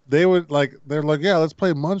 they're like, yeah, let's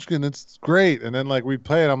play Munchkin, it's great, and then like we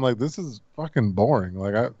play it, I'm like, this is fucking boring,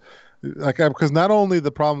 because not only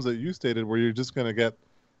the problems that you stated where you're just gonna get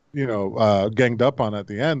ganged up on at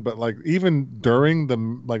the end, but like even during the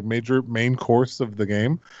like major main course of the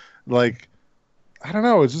game, like I don't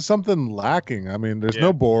know, it's just something lacking. I mean, there's Yeah.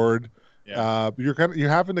 no board. Yeah. You're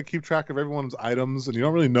having to keep track of everyone's items, and you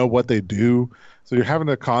don't really know what they do. So you're having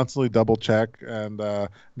to constantly double check, and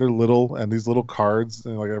they're little, and these little cards,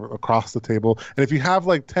 and like across the table. And if you have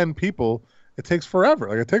like 10 people, it takes forever.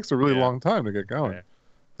 Like it takes a really Yeah. long time to get going. Yeah.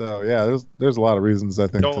 So yeah, there's a lot of reasons I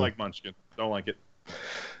think. Don't like Munchkin. Don't like it.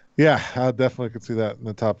 Yeah, I definitely could see that in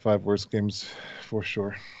the top 5 worst games for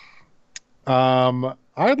sure.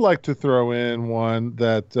 I'd like to throw in one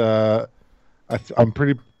that I'm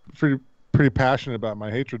pretty passionate about my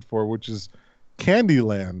hatred for, which is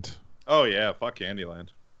Candyland. Oh yeah, fuck Candyland.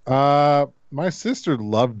 My sister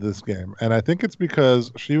loved this game, and I think it's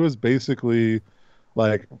because she was basically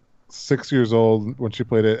like 6 years old when she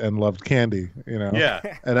played it and loved candy, Yeah.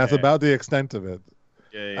 and that's Yeah. about the extent of it.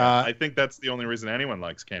 Yeah. I think that's the only reason anyone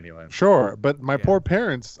likes Candyland. Sure, but my Yeah. poor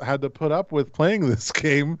parents had to put up with playing this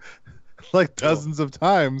game like dozens of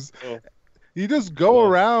times. Oh. You just go Oh.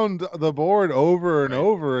 around the board over and Right.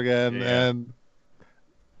 over again, Yeah. and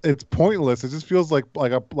it's pointless. It just feels like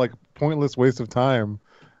a pointless waste of time.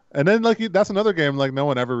 And then that's another game like no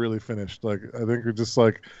one ever really finished. Like I think you're just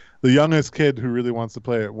like the youngest kid who really wants to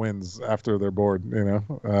play it wins after they're bored.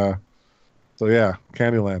 So yeah,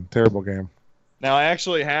 Candyland, terrible game. Now I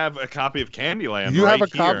actually have a copy of Candyland. You right have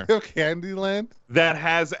a here copy of Candyland? that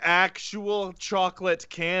has actual chocolate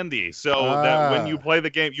candy, so that when you play the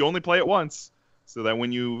game, you only play it once. So that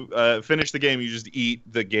when you finish the game, you just eat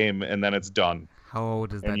the game and then it's done, How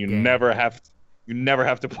old is that and you game? never have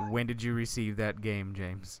to play. When did you receive that game,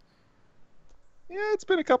 James? Yeah, it's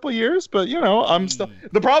been a couple of years, but I'm still.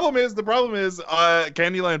 The problem is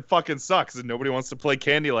Candyland fucking sucks, and nobody wants to play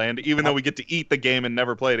Candyland, even though we get to eat the game and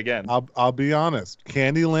never play it again. I'll be honest.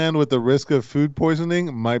 Candyland with the risk of food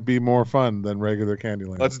poisoning might be more fun than regular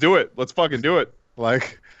Candyland. Let's do it. Let's fucking do it.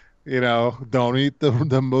 Like, don't eat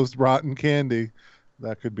the most rotten candy.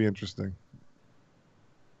 That could be interesting.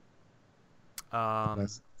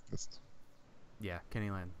 That's just... Yeah,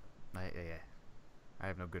 Candyland. I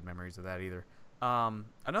have no good memories of that either.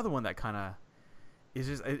 Another one that kind of is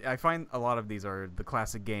just I find a lot of these are the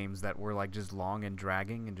classic games that were like just long and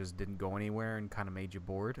dragging and just didn't go anywhere and kind of made you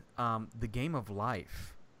bored. The Game of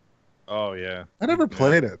Life. Oh yeah. I never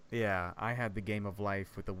played it. Yeah, I had the Game of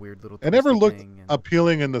Life with the weird little. It never twisty looked thing and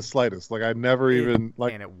appealing in the slightest. Like I never even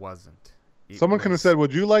like. and it wasn't. It Someone could have was- said,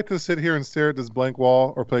 "Would you like to sit here and stare at this blank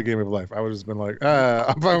wall or play Game of Life?" I would have just been like,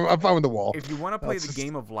 I'm fine with the wall." If you want to play That's the just-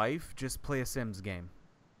 Game of Life, just play a Sims game.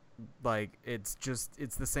 Like it's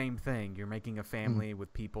the same thing. You're making a family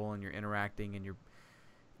with people and you're interacting and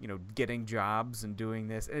you're getting jobs and doing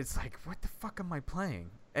this. And it's like, what the fuck am I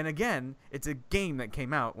playing? And again, it's a game that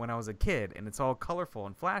came out when I was a kid and it's all colorful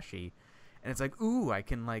and flashy. And it's like, ooh, I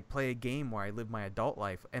can like play a game where I live my adult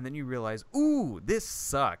life. And then you realize, ooh, this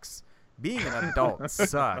sucks. Being an adult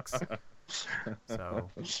sucks. So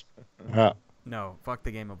Yeah. no, fuck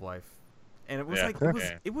the Game of Life. And it was Yeah.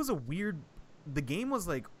 like it was a weird. The game was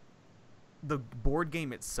like, the board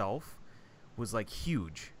game itself was like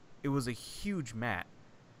huge. It was a huge mat.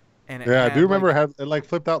 And it Yeah, I had, do remember like, it like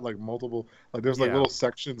flipped out like multiple, like there's like Yeah. little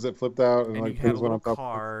sections that flipped out and and like you had a things went little on top.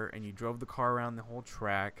 car, and you drove the car around the whole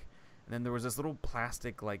track. And then there was this little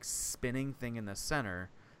plastic like spinning thing in the center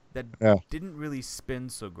that Yeah. didn't really spin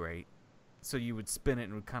so great. So you would spin it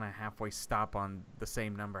and would kind of halfway stop on the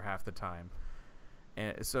same number half the time.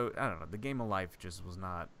 And so I don't know. The Game of Life just was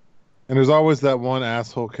not. And there's always that one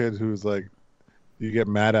asshole kid who's like, you get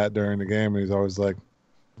mad at during the game, and he's always like,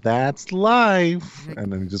 "That's life," Like,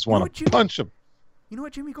 and then you just "You know want what, to Jimmy? punch him. You know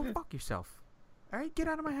what, Jimmy? Go fuck yourself. All right, get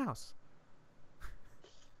out of my house.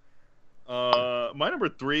 My number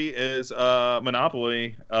 3 is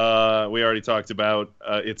Monopoly. We already talked about.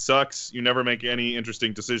 It sucks. You never make any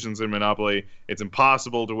interesting decisions in Monopoly. It's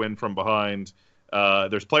impossible to win from behind.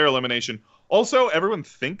 There's player elimination. Also, everyone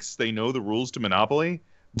thinks they know the rules to Monopoly,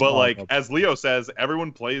 but like as Leo says,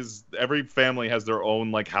 every family has their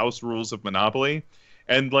own like house rules of Monopoly,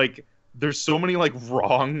 and like there's so many like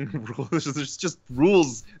wrong rules. There's just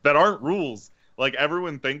rules that aren't rules. Like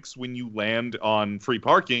everyone thinks when you land on free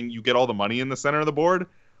parking, you get all the money in the center of the board.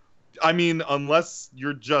 I mean, unless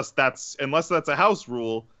that's a house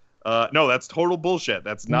rule. No, that's total bullshit.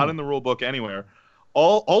 That's not in the rule book anywhere.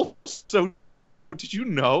 Also, did you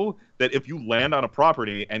know that if you land on a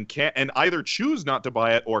property and either choose not to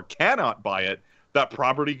buy it or cannot buy it, that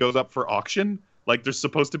property goes up for auction? Like there's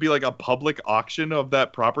supposed to be like a public auction of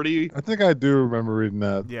that property. I think I do remember reading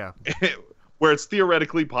that. Yeah. Where it's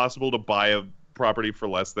theoretically possible to buy a property for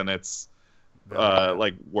less than it's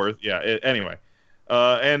like worth. Yeah. Anyway,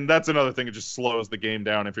 and that's another thing. It just slows the game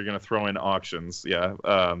down if you're gonna throw in auctions. Yeah.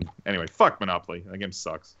 Anyway, fuck Monopoly. That game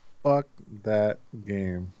sucks. Fuck that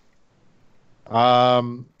game.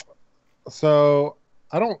 So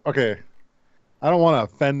I don't want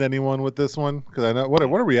to offend anyone with this one because I know what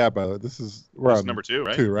are we at by the way? This is This is number 2,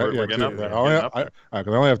 right? 2, right? We're Yeah, getting 2. up. I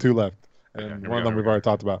only have 2 left, and here one we of go, them here we've we already go.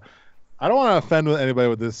 talked about. I don't want to offend with anybody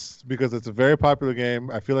with this because it's a very popular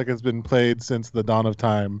game. I feel like it's been played since the dawn of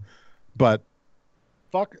time, but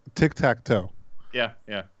fuck tic-tac-toe. Yeah.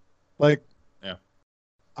 Like, Yeah.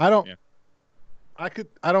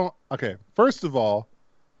 Okay, first of all,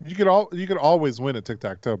 you could always win at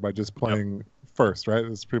tic-tac-toe by just playing first, right?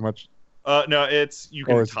 It's pretty much. No, you Or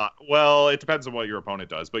can is- tie. Well, it depends on what your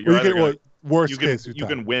opponent does, but Or you're either gonna, worst you case,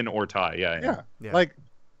 can win or tie. Yeah. Yeah. Like,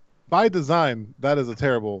 by design, that is a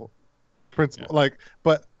terrible principle. Yeah. Like,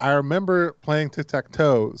 but I remember playing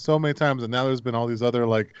tic-tac-toe so many times, and now there's been all these other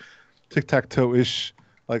like tic-tac-toe-ish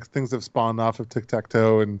like things have spawned off of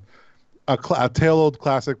tic-tac-toe, and a tale-old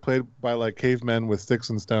classic played by like cavemen with sticks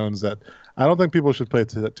and stones that I don't think people should play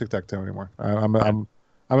tic-tac-toe anymore. I'm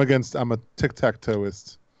a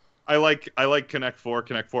tic-tac-toeist. I like Connect 4.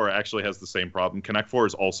 Connect 4 actually has the same problem. Connect 4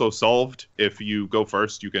 is also solved. If you go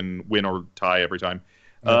first, you can win or tie every time.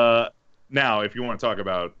 Yeah. Now, if you want to talk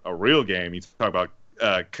about a real game, you talk about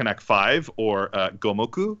Connect 5 or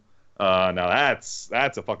Gomoku. Now that's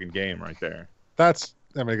a fucking game right there. That's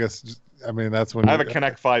I mean that's when I have a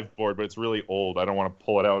Connect 5 board, but it's really old. I don't want to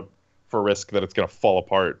pull it out for risk that it's gonna fall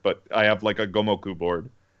apart. But I have like a Gomoku board.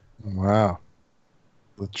 Wow,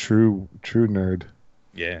 the true nerd.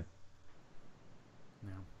 Yeah.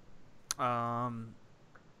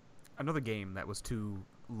 Another game that was too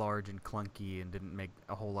large and clunky and didn't make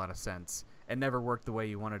a whole lot of sense and never worked the way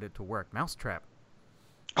you wanted it to work. Mousetrap.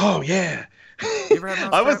 Oh yeah. You ever had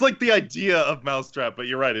Mousetrap? I was like the idea of Mousetrap, but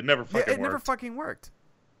you're right. It never fucking it worked. never fucking worked.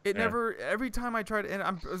 It Yeah. never. Every time I tried, and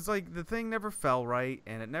it was like the thing never fell right,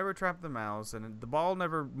 and it never trapped the mouse, and the ball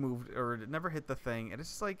never moved, or it never hit the thing. And it's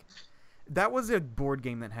just like that was a board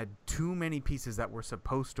game that had too many pieces that were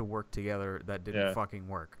supposed to work together that didn't Yeah. fucking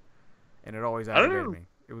work, and it always I don't aggravated know. me.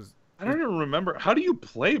 It was. I don't even remember. How do you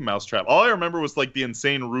play Mousetrap? All I remember was like the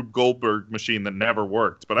insane Rube Goldberg machine that never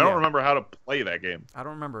worked, but I don't Yeah. remember how to play that game. I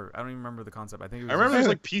don't remember. I don't even remember the concept. I think it was I remember just- there's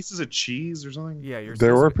like pieces of cheese or something. Yeah, you're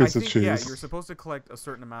There supposed were to, I pieces of think, Yeah, cheese. you're supposed to collect a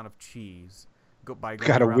certain amount of cheese by going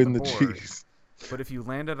Gotta around win the the board. cheese. But if you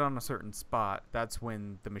landed on a certain spot, that's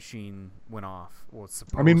when the machine went off. Well, it's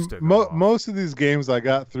supposed I mean, to go off. most of these games I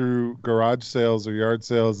got through garage sales or yard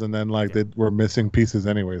sales, and then like Yeah. they were missing pieces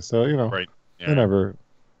anyway. So Right. Yeah.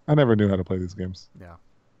 I never knew how to play these games. Yeah.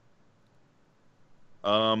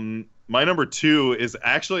 My number 2 is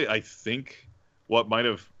actually, I think, what might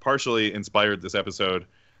have partially inspired this episode,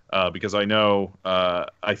 because I know,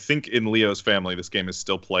 I think in Leo's family this game is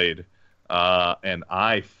still played, and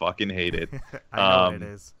I fucking hate it. I know what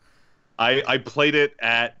it is. I played it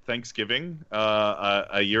at Thanksgiving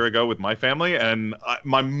a year ago with my family, and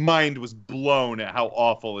my mind was blown at how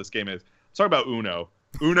awful this game is. Let's talk about Uno.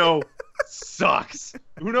 Uno sucks.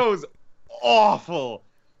 Uno is awful.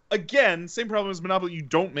 Again, same problem as Monopoly. You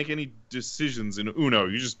don't make any decisions in Uno.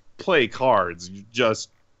 You just play cards. You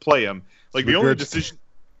just play them. Like the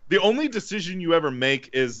only decision you ever make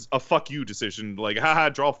is a fuck you decision. Like, haha,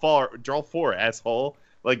 draw four, asshole.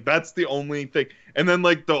 Like that's the only thing. And then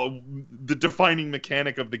like the defining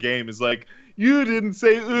mechanic of the game is like, you didn't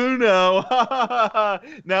say Uno.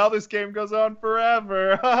 Now this game goes on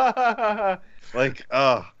forever. Like,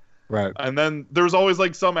 Right. And then there's always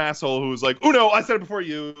like some asshole who's like, Uno, I said it before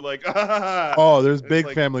you. Like, Oh, there's It's big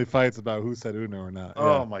like- family fights about who said Uno or not.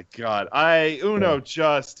 Oh Yeah. my god, Uno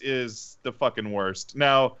just is the fucking worst.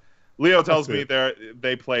 Now, Leo tells me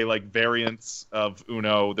they play like variants of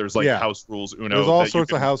Uno. There's like Yeah. house rules Uno. There's all that you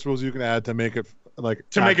sorts of can- house rules you can add to make it like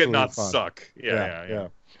to make it actually not fun. suck. Yeah.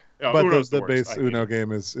 No, But Uno's the worst. base I hate Uno it.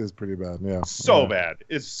 game is pretty bad. Yeah. So yeah. bad.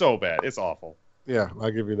 It's so bad. It's awful. Yeah,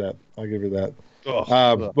 I'll give you that.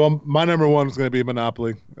 Ugh. Well, my number one is going to be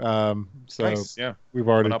Monopoly. So Nice. Yeah. we've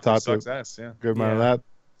already Monopoly talked sucks a ass. Yeah. good amount of Yeah. that.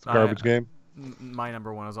 It's a garbage game. My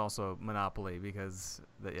number one is also Monopoly because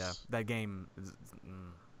that game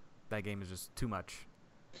is just too much.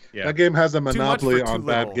 Yeah. That game has a much monopoly for too on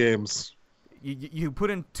bad little. games. You put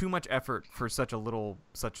in too much effort for such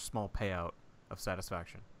small payout of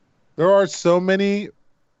satisfaction. There are so many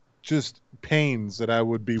just pains that I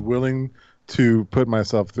would be willing to put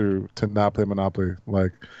myself through to not play Monopoly.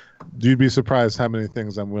 Like, you'd be surprised how many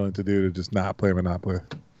things I'm willing to do to just not play Monopoly.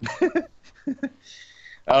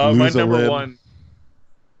 My Lose a number limb. one.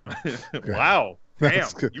 Wow. Damn.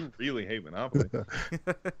 That's good. You really hate Monopoly.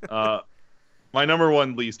 My number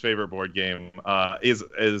one least favorite board game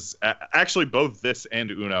is actually both this and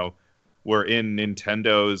Uno were in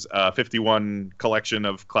Nintendo's 51 collection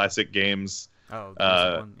of classic games, Oh,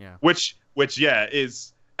 there's one, yeah. which yeah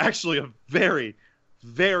is actually a very,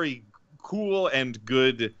 very cool and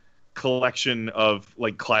good collection of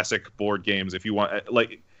like classic board games. If you want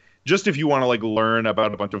if you want to like learn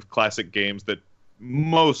about a bunch of classic games that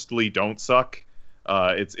mostly don't suck.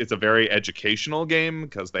 It's a very educational game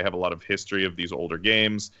because they have a lot of history of these older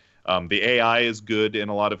games. The AI is good in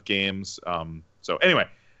a lot of games. So anyway,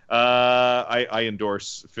 I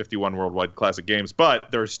endorse 51 Worldwide Classic Games, but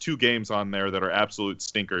there's two games on there that are absolute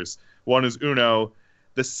stinkers. One is Uno.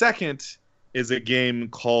 The second is a game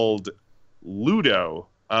called Ludo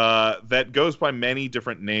that goes by many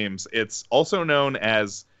different names. It's also known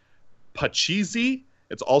as Pachisi.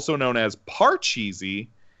 It's also known as Parcheesi.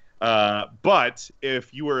 But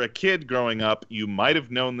if you were a kid growing up, you might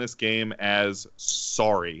have known this game as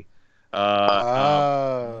Sorry.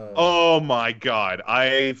 Oh my god,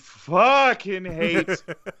 I fucking hate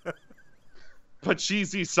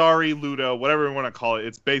Pachisi, Sorry, Ludo, whatever you want to call it.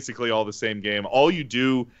 It's basically all the same game. All you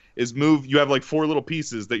do is move. You have like 4 little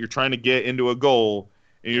pieces that you're trying to get into a goal,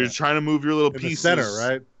 and you're trying to move your little in pieces. the center,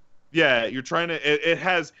 right? Yeah, you're trying to. It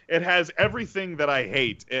has everything that I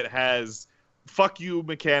hate. It has fuck you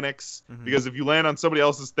mechanics because if you land on somebody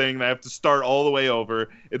else's thing, they have to start all the way over.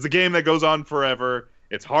 It's a game that goes on forever.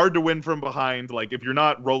 It's hard to win from behind. Like if you're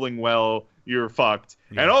not rolling well, you're fucked.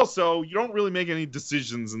 Yeah. And also, you don't really make any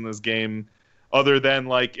decisions in this game, other than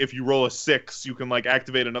like if you roll a 6, you can like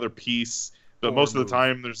activate another piece. But Or most of move. the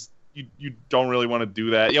time, you don't really want to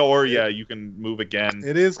do that. Yeah, you can move again.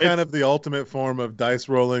 It is kind of the ultimate form of dice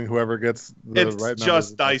rolling. Whoever gets the It's right numbers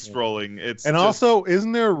just of dice roll. rolling. It's And just, also,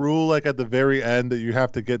 isn't there a rule like at the very end that you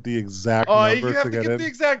have to get the exact oh, number you have to to get get in? the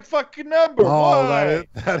exact fucking number. Oh, Why?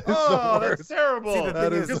 that is Oh, the that's worst. terrible. See, the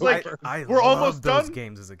That thing is is, the like, worst. I we're loved almost those done.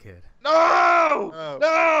 games as a kid. No, Oh.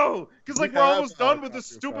 no, because like We we're have almost done had with this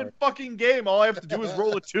Dr. stupid Fire. fucking game. All I have to do is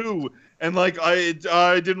roll a 2, and like I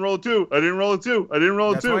didn't roll a 2. I didn't roll a 2. I didn't roll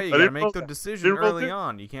a That's 2. why you I gotta didn't make roll the a- decision didn't roll early two.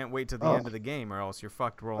 on. You can't wait to the Oh. end of the game, or else you're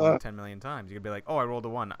fucked rolling 10 million times. You could be like, oh, I rolled a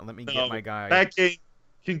 1. Let me No, get my guy. That game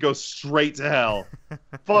can go straight to hell.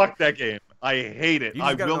 Fuck that game. I hate it. You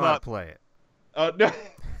just I gotta will know how to not. play it. No.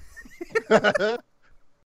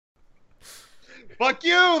 Fuck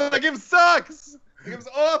you. That game sucks. That game's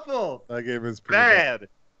awful. That game is pretty bad. Bad.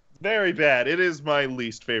 Very bad. It is my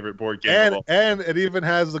least favorite board game. of all. And it even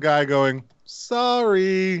has the guy going,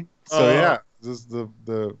 sorry. So Oh. yeah, this is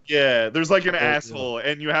the Yeah, there's like an yeah. asshole,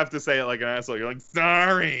 and you have to say it like an asshole. You're like,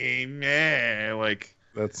 sorry, man. Like,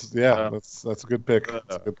 that's Uh, that's a good pick.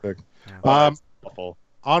 That's a good pick. Yeah. that's awful.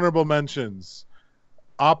 Honorable mentions.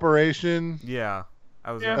 Operation. Yeah.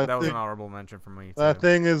 That was Yeah. that was That an honorable mention for me too. That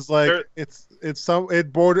thing is like There- it's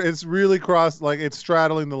really it's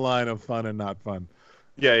straddling the line of fun and not fun.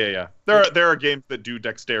 Yeah. There are games that do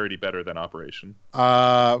dexterity better than Operation.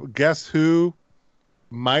 Guess who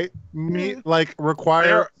might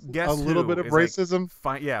require Guess a little who bit of is like,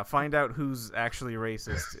 racism. find out who's actually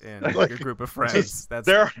racist in Like, your group of friends. just- That's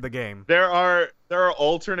there- the game. There are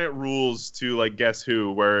alternate rules to like Guess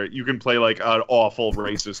Who, where you can play like an awful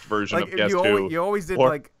racist version Like of Guess you Who. always, you always did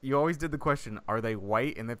or- you always did the question, are they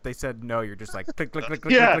white? And if they said no, you're just like click click click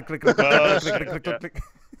click Yeah. click click click Oh, click click shit, click click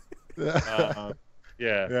click.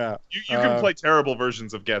 Yeah, Yeah. you can play terrible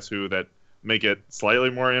versions of Guess Who that make it slightly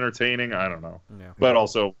more entertaining. I don't know, Yeah. but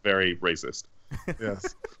also very racist.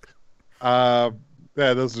 Yes.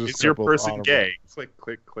 Yeah, those are just Is your couple person honorable. gay? Click,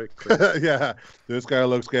 click, click, click. Yeah, this guy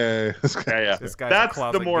looks gay. This guy. Yeah. This guy's That's a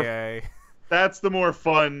closet the more gay. that's the more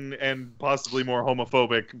fun and possibly more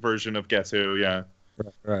homophobic version of Guess Who. Yeah.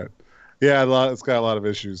 Right. Yeah, it's got a lot of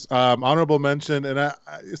issues. Honorable mention, and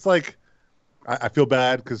it's like I feel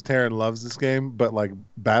bad because Taryn loves this game, but like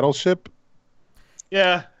Battleship,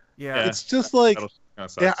 Yeah. Yeah. it's just like Kinda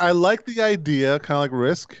sucks. yeah, I like the idea, kind of like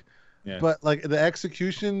Risk, Yeah. but like the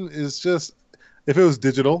execution is just. If it was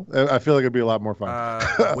digital, I feel like it'd be a lot more fun.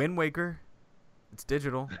 Wind Waker. It's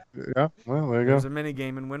digital. Yeah, well, there you There's go. a mini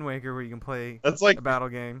game in Wind Waker where you can play That's like a battle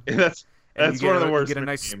game. that's And that's you one get of the worst. You get a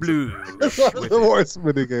nice mini-games. splooge. It's one of with the it. worst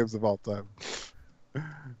mini games of all time.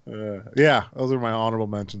 Yeah, those are my honorable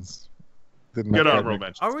mentions. Didn't Good make honorable that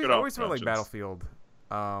mentions. I always, Good I always felt honorable like mentions.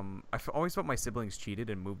 Battlefield. Always felt my siblings cheated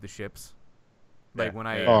and moved the ships. Like Yeah, when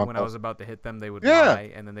I yeah. when I was about to hit them, they would Yeah.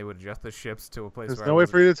 lie, and then they would adjust the ships to a place There's where no I way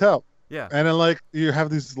wasn't. for you to tell. Yeah. And then like you have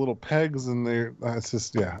these little pegs, and they're it's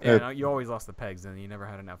just Yeah, no, you always lost the pegs, and you never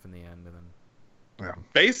had enough in the end. And then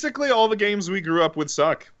Basically, all the games we grew up with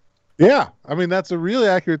suck. yeah. I mean that's a really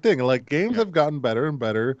accurate thing. Like games Yeah. have gotten better and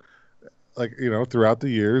better, like throughout the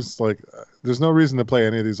years. Like there's no reason to play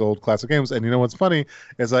any of these old classic games. And you know what's funny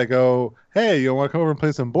is I go, hey, you want to come over and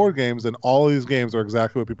play some board games? And all of these games are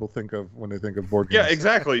exactly what people think of when they think of board games. Yeah,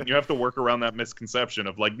 exactly. And you have to work around that misconception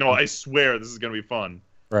of like, no, I swear this is gonna be fun.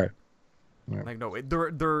 Right. like no,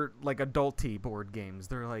 they're like adulty board games.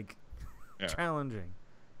 They're like Yeah. challenging.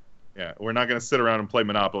 Yeah, we're not gonna sit around and play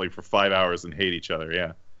Monopoly for 5 hours and hate each other.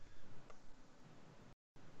 Yeah.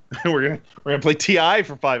 we're gonna play TI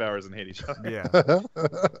for 5 hours and hate each other. Yeah.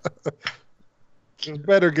 There's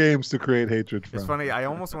better games to create hatred from. It's funny. I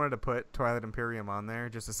almost wanted to put Twilight Imperium on there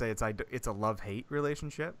just to say it's a love-hate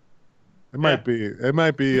relationship. It might be. It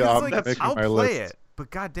might be. Because, I'm like, making I'll my play list. it,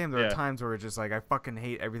 but goddamn, there Yeah. are times where it's just like I fucking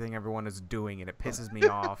hate everything everyone is doing, and it pisses me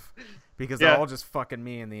off because Yeah. they're all just fucking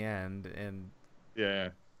me in the end. And Yeah.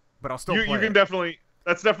 but I'll still You play can it. definitely.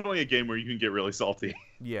 That's definitely a game where you can get really salty.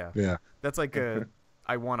 Yeah, Yeah. that's like a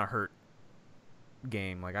I want to hurt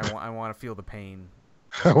game. Like I want to feel the pain.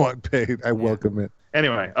 I want paid. I welcome it.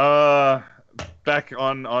 Anyway, back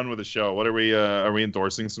on with the show. What are we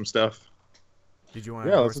endorsing some stuff? Did you want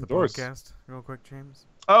to Yeah, endorse let's the endorse. podcast real quick, James?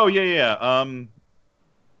 Oh yeah.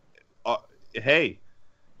 Hey,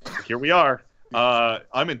 here we are.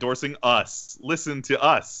 I'm endorsing us. Listen to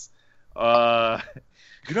us.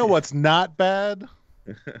 You know what's not bad?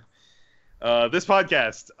 This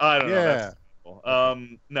podcast. I don't know. Yeah. That's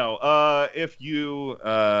no. If you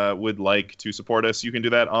would like to support us, you can do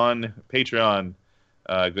that on Patreon.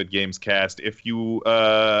 Good Games Cast. If you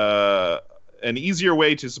an easier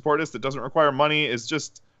way to support us that doesn't require money is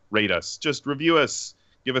just rate us. Just review us.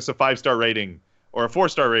 Give us a 5-star rating or a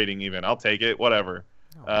 4-star rating even. I'll take it. Whatever.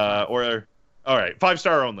 Or all right,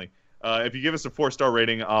 5-star only. If you give us a 4-star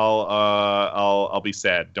rating, I'll be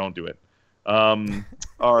sad. Don't do it.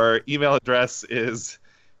 Our email address is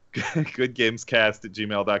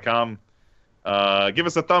goodgamescast@gmail.com. Give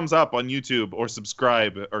us a thumbs up on YouTube or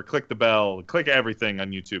subscribe or click the bell. Click everything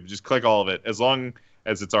on YouTube. Just click all of it as long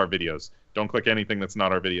as it's our videos. Don't click anything that's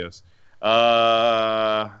not our videos.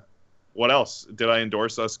 What else? Did I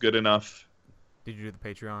endorse us good enough? Did you do the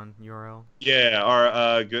Patreon URL? Yeah,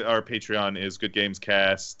 our Patreon is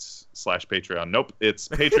goodgamescast/Patreon. Nope, it's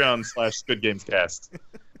Patreon/goodgamescast.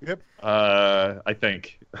 Yep. I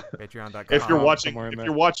think. Patreon.com. If you're watching, somewhere in if there.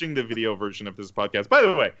 you're watching the video version of this podcast. By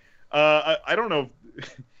the way, I don't know.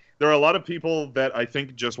 There are a lot of people that I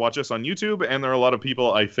think just watch us on YouTube, and there are a lot of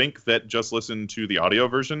people I think that just listen to the audio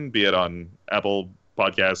version, be it on Apple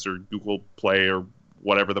Podcasts or Google Play or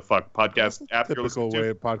whatever the fuck podcast app you're Typical listening to.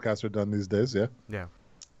 way podcasts are done these days. Yeah. Yeah.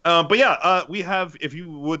 But yeah, we have. If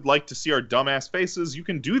you would like to see our dumbass faces, you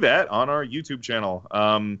can do that on our YouTube channel.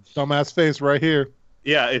 Dumbass face right here.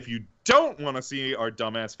 Yeah, if you don't want to see our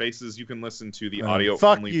dumbass faces, you can listen to the audio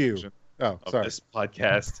Fuck only you. version Oh, of sorry. this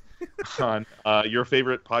podcast on your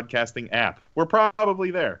favorite podcasting app. We're probably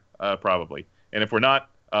there, probably. And if we're not,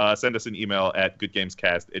 send us an email at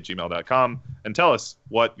goodgamescast@gmail.com and tell us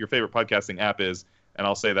what your favorite podcasting app is, and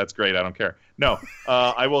I'll say that's great. I don't care. No,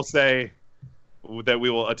 I will say that we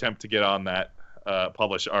will attempt to get on that,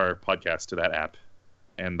 publish our podcast to that app.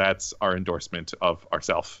 And that's our endorsement of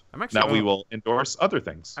ourselves. I'm actually Now we will endorse other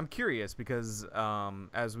things. I'm curious because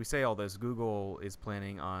as we say all this, Google is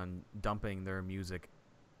planning on dumping their music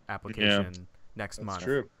application next That's month.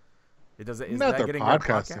 true. It does. Is Not that their getting rid of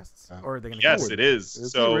podcasting podcasts, app. or are they going to? Yes, it is.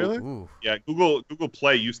 Is So it really? Ooh. yeah, Google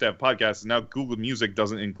Play used to have podcasts, and now Google Music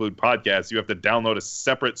doesn't include podcasts. You have to download a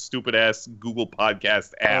separate stupid ass Google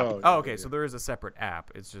Podcast app. Oh, Oh, okay. So there is a separate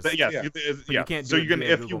app. It's just But yes, Yeah. you- but you can't do so it you can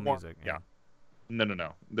via if Google you want. Music. Yeah.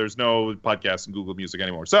 No. There's no podcast in Google Music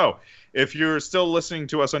anymore. So if you're still listening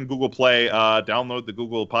to us on Google Play, download the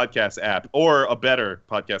Google Podcast app or a better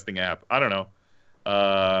podcasting app. I don't know.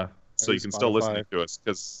 So you can still listen to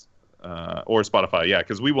us or Spotify. Yeah,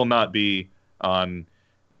 because we will not be on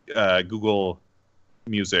Google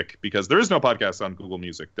Music because there is no podcast on Google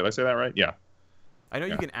Music. Did I say that right? Yeah. I know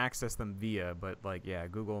you can access them via, but like, yeah,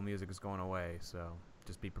 Google Music is going away. So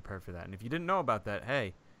just be prepared for that. And if you didn't know about that,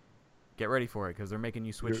 hey, get ready for it because they're making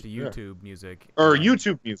you switch to YouTube Music or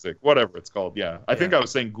YouTube Music, whatever it's called. Yeah, I think I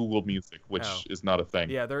was saying Google Music, which is not a thing.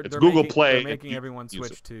 Yeah, it's Google Play. They're making everyone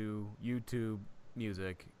switch to YouTube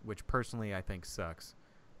Music, which personally I think sucks.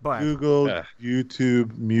 But Google,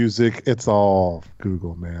 YouTube Music, it's all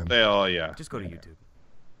Google, man. They all, just go to YouTube.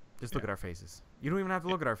 Just look at our faces. You don't even have to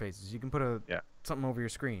look at our faces. You can put something over your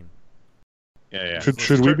screen. Yeah.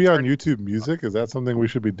 Should we be on YouTube Music? Is that something we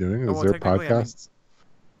should be doing? Is there podcasts?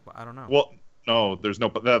 I don't know. Well, no, there's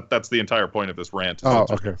no. That's the entire point of this rant.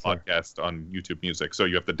 Podcast on YouTube Music, so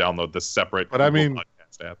you have to download the separate. But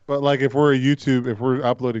podcast app. But like, if we're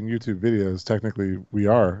uploading YouTube videos, technically we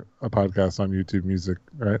are a podcast on YouTube Music,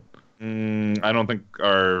 right? I don't think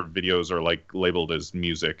our videos are like labeled as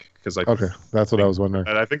music because that's what I was wondering.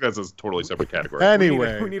 I think that's a totally separate category.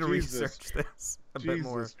 Anyway, we need to research this a bit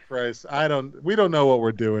more. Jesus Christ, we don't know what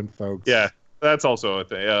we're doing, folks. Yeah. That's also a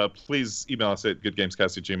thing. Please email us at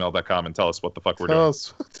goodgamescast@gmail.com and tell us what the fuck we're doing.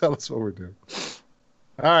 Tell us what we're doing.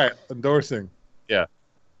 All right, endorsing. Yeah.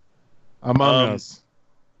 Among Us.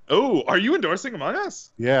 Oh, are you endorsing Among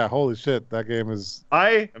Us? Yeah, holy shit, that game is...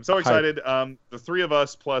 I am so excited. The three of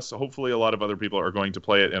us, plus hopefully a lot of other people, are going to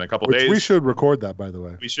play it in a couple days. We should record that, by the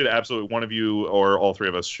way. We should absolutely. One of you or all three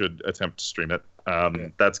of us should attempt to stream it.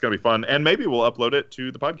 That's going to be fun. And maybe we'll upload it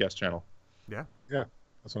to the podcast channel. Yeah. Yeah,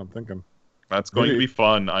 that's what I'm thinking. That's going to be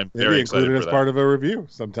fun. I'm very excited for that. Maybe include it as part of a review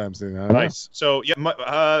sometimes. Nice. So, yeah,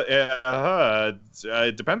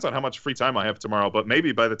 it depends on how much free time I have tomorrow, but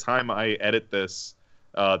maybe by the time I edit this,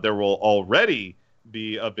 there will already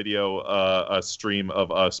be a video, a stream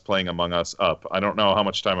of us playing Among Us up. I don't know how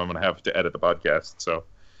much time I'm going to have to edit the podcast. So,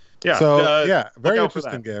 yeah. So, very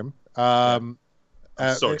interesting game. I'm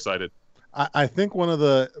so excited. I think one of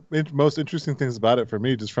the most interesting things about it for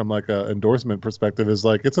me, just from like a endorsement perspective, is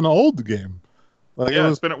like it's an old game. Like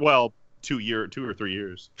it's been 2 or 3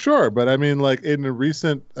 years. Sure, but I mean, like in a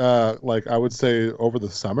recent, like I would say over the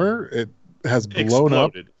summer, it has blown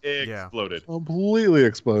up. Exploded. Completely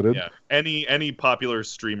exploded. Yeah. Any popular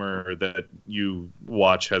streamer that you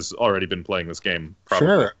watch has already been playing this game. Probably.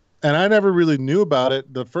 Sure. And I never really knew about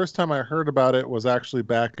it. The first time I heard about it was actually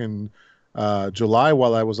back in July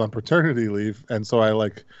while I was on paternity leave, and so I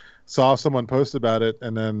like saw someone post about it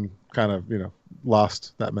and then kind of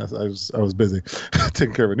lost that mess. I was busy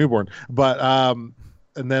taking care of a newborn, but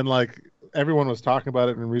and then like everyone was talking about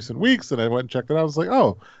it in recent weeks, and I went and checked it out. I was like,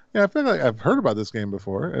 oh yeah, I feel like I've heard about this game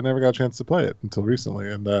before. I never got a chance to play it until recently,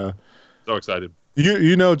 and so excited.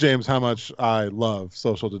 You know, James, how much I love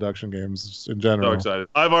social deduction games in general. So excited.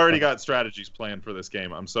 I've already got strategies planned for this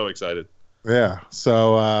game. I'm so excited. Yeah.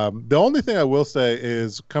 So the only thing I will say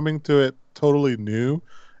is coming to it totally new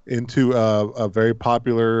into a very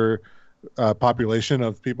popular population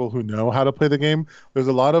of people who know how to play the game. There's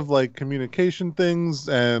a lot of like communication things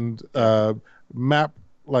and map,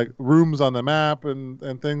 like rooms on the map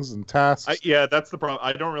and things and tasks. Yeah, that's the problem.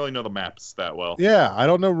 I don't really know the maps that well. Yeah, I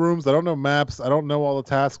don't know rooms. I don't know maps. I don't know all the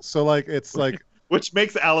tasks. So like it's like. Which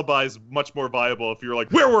makes alibis much more viable if you're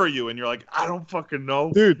like, where were you? And you're like, I don't fucking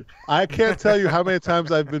know. Dude, I can't tell you how many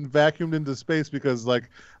times I've been vacuumed into space because like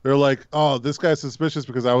they're like, oh, this guy's suspicious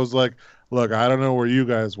because I was like, look, I don't know where you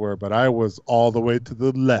guys were, but I was all the way to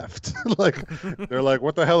the left. Like they're like,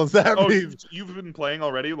 what the hell does that mean? You've been playing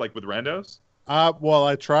already, like with randos? Well,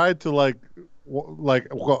 I tried to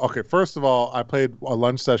okay, first of all, I played a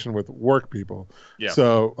lunch session with work people. Yeah.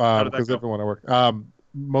 So because everyone at work.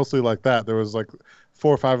 Mostly like that. There was like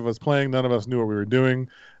 4 or 5 of us playing. None of us knew what we were doing.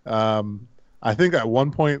 I think at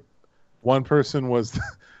one point, one person was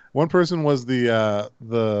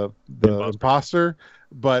the imposter,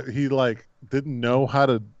 but he like didn't know how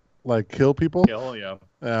to like kill people.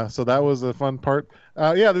 Yeah. So that was a fun part.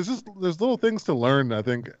 There's little things to learn. I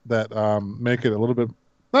think that make it a little bit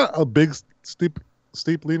not a big steep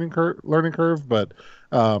learning curve, but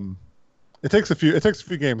It takes a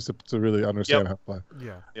few games to really understand how to play.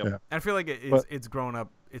 Yeah. I feel like it's grown up.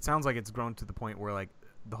 It sounds like it's grown to the point where like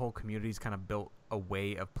the whole community's kind of built a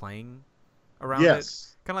way of playing around it.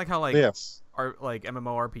 Kind of like how like like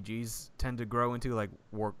MMORPGs tend to grow into like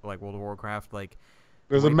World of Warcraft. Like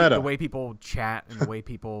there's a meta. The way people chat and the way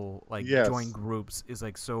people like join groups is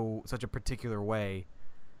like such a particular way.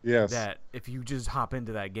 Yes. that if you just hop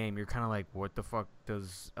into that game, you're kind of like, what the fuck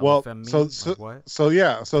does Well, LFM mean? so Like, what? so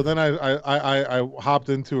yeah. So then I hopped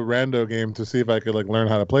into a rando game to see if I could like learn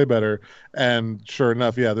how to play better, and sure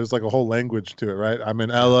enough, yeah, there's like a whole language to it, right? I'm in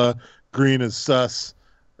Ella, green is sus,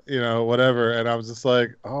 whatever, and I was just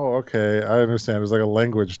like, oh, okay, I understand. There's like a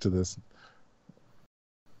language to this,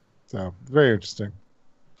 so very interesting.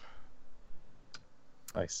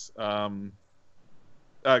 Nice. Go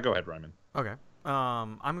ahead, Ryman. Okay.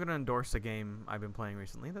 I'm gonna endorse a game I've been playing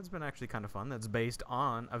recently that's been actually kind of fun. That's based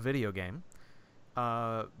on a video game.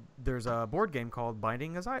 There's a board game called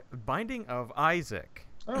Binding of Isaac.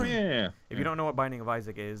 Oh yeah. If you don't know what Binding of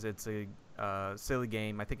Isaac is, it's a silly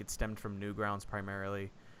game. I think it stemmed from Newgrounds primarily.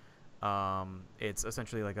 It's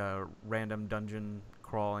essentially like a random dungeon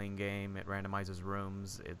crawling game. It randomizes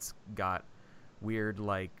rooms. It's got weird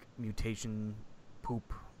like mutation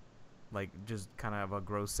poop, like just kind of a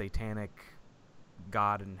gross satanic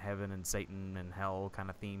God and heaven and Satan and hell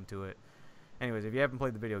kind of theme to it. Anyways, if you haven't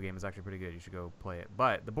played the video game, it's actually pretty good. You should go play it.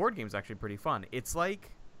 But the board game is actually pretty fun. It's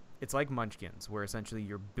like Munchkins, where essentially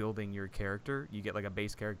you're building your character. You get like a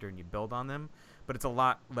base character and you build on them, but it's a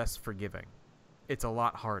lot less forgiving. It's a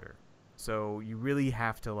lot harder. So you really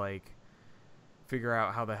have to like figure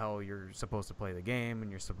out how the hell you're supposed to play the game,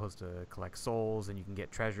 and you're supposed to collect souls, and you can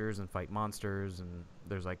get treasures and fight monsters, and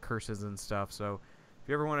there's like curses and stuff. So if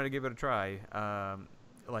you ever wanted to give it a try,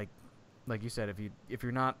 like you said, if you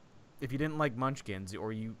didn't like Munchkins,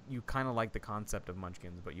 or you kind of like the concept of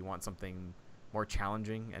Munchkins, but you want something more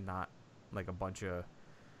challenging and not like a bunch of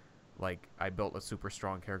like I built a super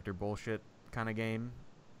strong character bullshit kind of game,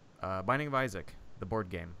 Binding of Isaac, the board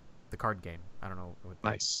game, the card game. I don't know what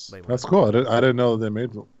Nice. label That's it is. cool. I didn't know they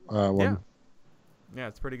made one. Yeah,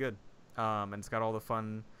 it's pretty good. And it's got all the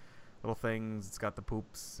fun little things. It's got the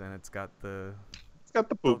poops, and it's got the It's got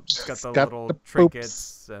the poops. It's got the got little the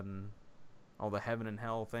trinkets and all the heaven and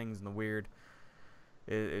hell things and the weird.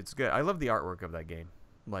 It's good. I love the artwork of that game.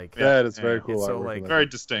 Like, Yeah, it's very cool. It's so, artwork like, of that. Very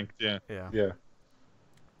distinct. Yeah. yeah. Yeah.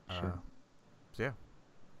 Uh, Sure. So yeah,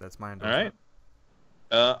 that's my All endorsement.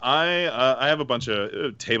 right. I have a bunch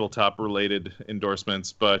of tabletop related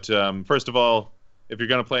endorsements, but first of all, if you're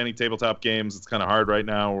gonna play any tabletop games, it's kind of hard right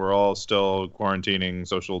now. We're all still quarantining,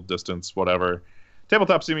 social distance, whatever.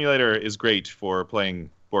 Tabletop Simulator is great for playing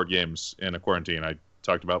board games in a quarantine. I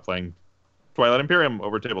talked about playing Twilight Imperium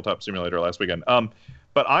over Tabletop Simulator last weekend.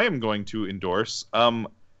 But I am going to endorse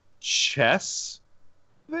chess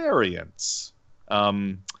variants.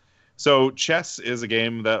 So chess is a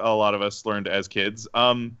game that a lot of us learned as kids.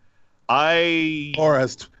 Or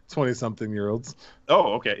as 20-something-year-olds.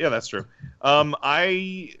 Oh, okay. Yeah, that's true.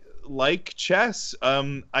 I like chess.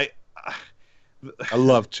 I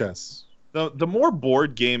love chess. The more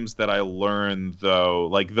board games that I learn, though,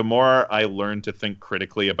 like the more I learn to think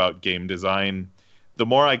critically about game design, the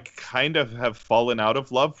more I kind of have fallen out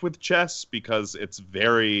of love with chess because it's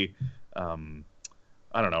very,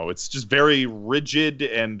 I don't know, it's just very rigid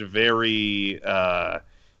and very,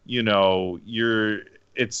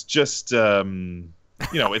 it's just,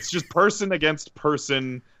 it's just person against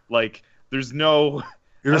person. Like there's no.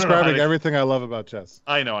 You're describing everything I love about chess.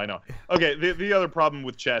 I know. Okay, the other problem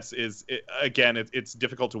with chess is, it's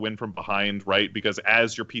difficult to win from behind, right? Because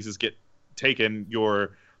as your pieces get taken,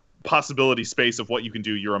 your possibility space of what you can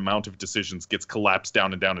do, your amount of decisions gets collapsed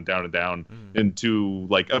down and down and down and down into,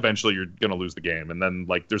 like, eventually you're going to lose the game. And then,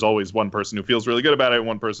 like, there's always one person who feels really good about it and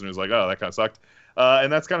one person who's like, oh, that kind of sucked.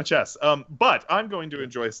 And that's kind of chess. But I'm going to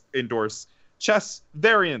endorse chess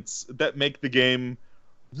variants that make the game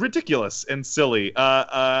ridiculous and silly.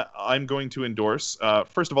 I'm going to endorse,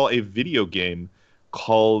 first of all, a video game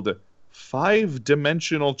called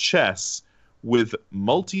 5-Dimensional Chess with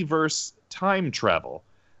Multiverse Time Travel.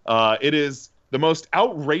 It is the most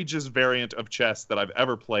outrageous variant of chess that I've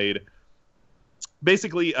ever played.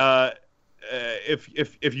 Basically,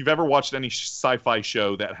 if you've ever watched any sci-fi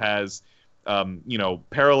show that has,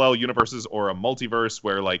 parallel universes or a multiverse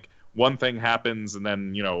where, like, one thing happens and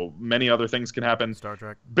then, many other things can happen. Star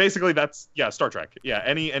Trek. Basically, that's, Star Trek. Yeah,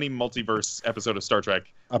 any multiverse episode of Star Trek.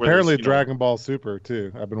 Apparently Dragon Ball Super,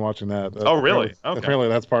 too. I've been watching that. Oh, really? Okay. Apparently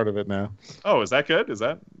that's part of it now. Oh, is that good? Is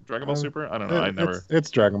that Dragon Ball Super? I don't know. It's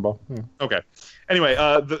Dragon Ball. Yeah. Okay. Anyway,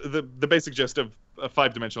 the basic gist of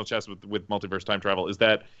 5-dimensional chess with multiverse time travel is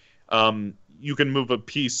that you can move a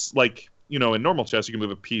piece, like, in normal chess, you can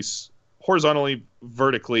move a piece horizontally,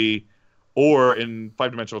 vertically, or in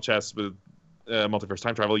 5-dimensional chess with multiverse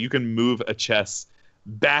time travel, you can move a chess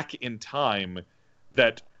back in time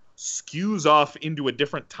that skews off into a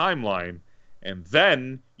different timeline, and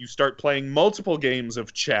then you start playing multiple games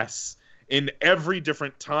of chess in every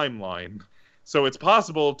different timeline. So it's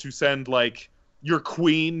possible to send like your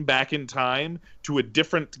queen back in time to a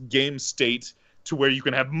different game state to where you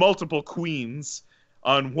can have multiple queens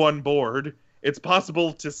on one board. It's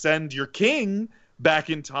possible to send your king back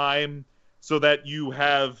in time so that you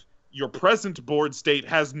have your present board state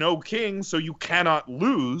has no king, so you cannot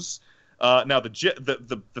lose. Now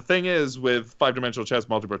the thing is with 5-dimensional chess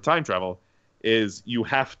multiverse time travel is you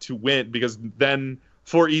have to win, because then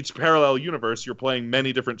for each parallel universe you're playing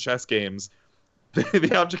many different chess games.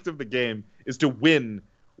 The object of the game is to win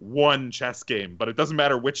one chess game, but it doesn't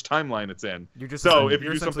matter which timeline it's in. You're just if you you're do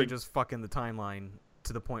essentially something, just fucking the timeline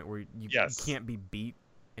to the point where you can't be beat,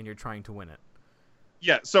 and you're trying to win it.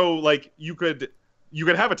 yeah. So like you could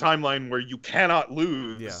have a timeline where you cannot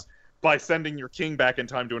lose by sending your king back in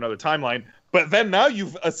time to another timeline, but then now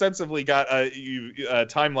you've ostensibly got a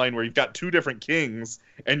timeline where you've got two different kings,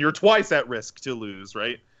 and you're twice at risk to lose,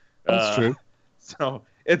 right? That's true. So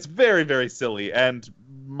it's very, very silly and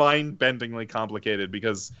mind-bendingly complicated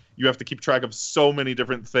because you have to keep track of so many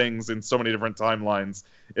different things in so many different timelines.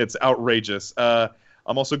 It's outrageous. I'm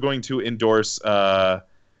also going to endorse...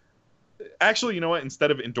 Actually, you know what? Instead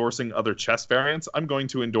of endorsing other chess variants, I'm going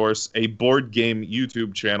to endorse a board game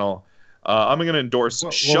YouTube channel. I'm going to endorse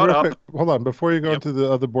Shut Up. Quick, hold on. Before you go into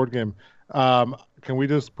the other board game, can we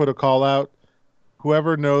just put a call out?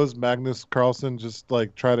 Whoever knows Magnus Carlsen, just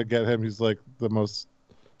like try to get him. He's like the most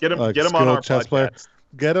get him on our chess podcast. Player.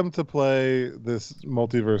 Get him to play this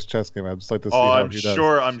multiverse chess game. I'd just like to see how he does.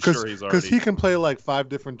 I'm sure he's already, because he can play like 5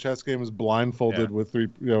 different chess games blindfolded with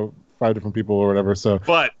 5 different people or whatever. So,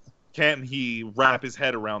 but can he wrap his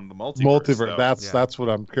head around the multiverse? That's what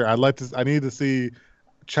I'm curious. I need to see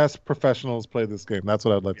chess professionals play this game. That's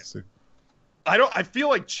what I'd like to see. I feel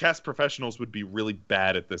like chess professionals would be really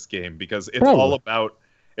bad at this game because it's all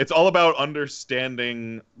about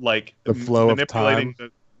understanding like the flow of manipulating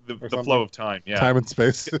time. The flow of time, time and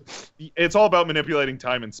space. It's all about manipulating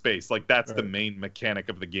time and space. Like that's the main mechanic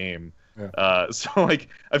of the game. So like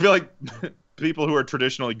I feel like people who are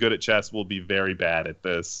traditionally good at chess will be very bad at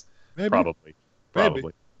this. Probably.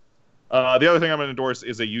 The other thing I'm going to endorse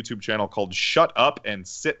is a YouTube channel called Shut Up and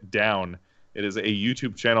Sit Down. It is a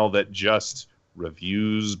YouTube channel that just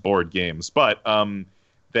reviews board games, but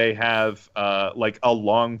they have like a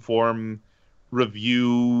long form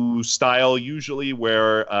review style usually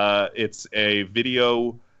where it's a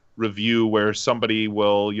video review where somebody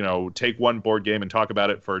will take one board game and talk about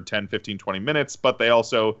it for 10, 15, 20 minutes, but they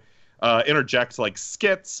also interject like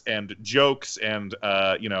skits and jokes and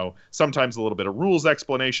sometimes a little bit of rules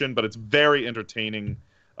explanation, but it's very entertaining.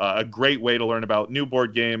 A great way to learn about new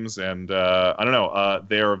board games, and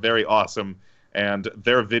they're very awesome. And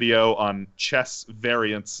their video on chess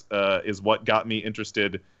variants is what got me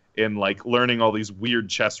interested in like learning all these weird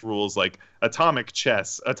chess rules, like atomic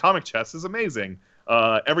chess. Atomic chess is amazing.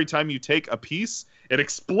 Every time you take a piece, it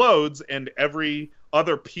explodes, and every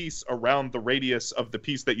other piece around the radius of the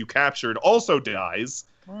piece that you captured also dies.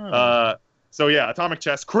 So yeah, atomic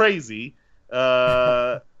chess, crazy.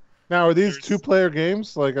 Now, are these 2-player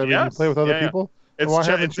games? Like, I mean, you play with other people? Why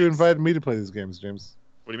haven't you invited me to play these games, James?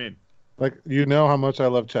 What do you mean? Like, you know how much I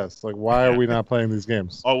love chess. Like, why are we not playing these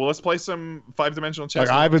games? Oh, well, let's play some 5-dimensional chess.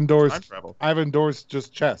 Like, I've endorsed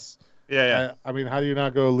just chess. Yeah. I mean, how do you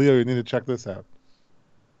not go, Leo, you need to check this out?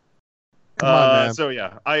 Come on, man. So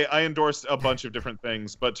yeah, I endorsed a bunch of different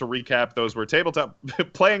things, but to recap, those were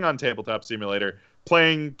playing on Tabletop Simulator,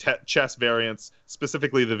 playing chess variants,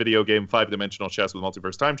 specifically the video game 5-dimensional chess with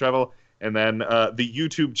multiverse time travel, and then the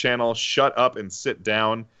YouTube channel Shut Up and Sit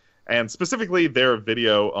Down, and specifically their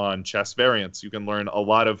video on chess variants. You can learn a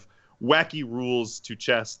lot of wacky rules to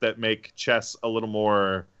chess that make chess a little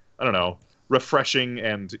more, refreshing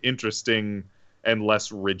and interesting and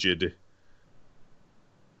less rigid.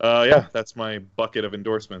 That's my bucket of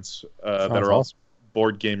endorsements that are all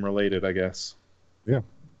board game related, I guess. Yeah.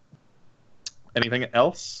 Anything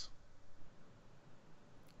else?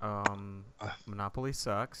 Monopoly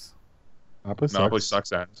sucks. Monopoly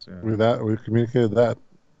sucks ass. Yeah. We communicated that.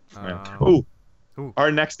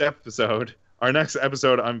 Our next episode,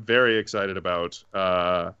 I'm very excited about.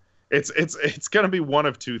 It's going to be one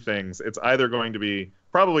of two things. It's either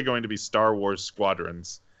probably going to be Star Wars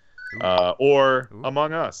Squadrons. Or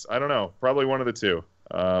Among Us. I don't know. Probably one of the two.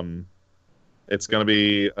 It's going to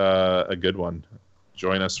be a good one.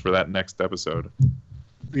 Join us for that next episode.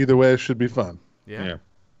 Either way, it should be fun. Yeah.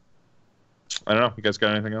 I don't know. You guys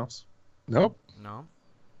got anything else? Nope. No.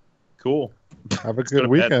 Cool. Have a good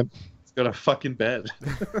weekend. Let's go to fucking bed.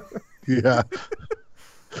 Yeah.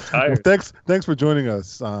 Well, thanks for joining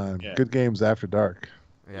us on Good Games After Dark.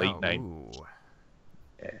 Yeah, Late night. Ooh.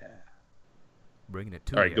 Yeah. Bringing it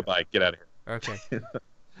to All right, you. goodbye. Get out of here. Okay.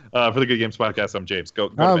 For the Good Games Podcast, I'm James. Go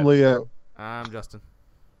to I'm bed. Leo. I'm Justin.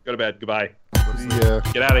 Go to bed. Goodbye. Yeah.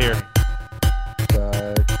 Get out of here.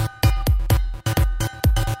 Bye.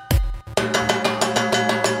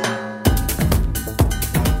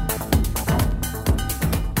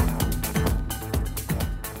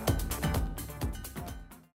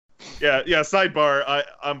 Yeah. Sidebar.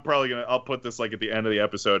 I'll put this like at the end of the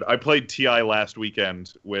episode. I played TI last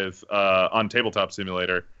weekend with on Tabletop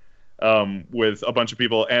Simulator, with a bunch of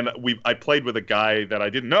people, and I played with a guy that I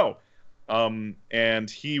didn't know, and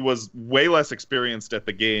he was way less experienced at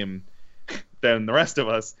the game than the rest of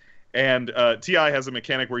us. And TI has a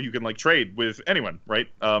mechanic where you can like trade with anyone, right?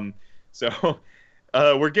 So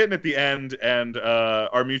we're getting at the end, and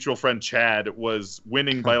our mutual friend Chad was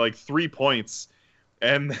winning by like 3 points,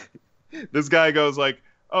 and this guy goes like,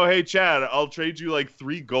 "Oh, hey Chad, I'll trade you like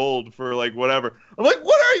 3 gold for like whatever." I'm like,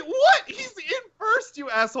 "What? He's in first, you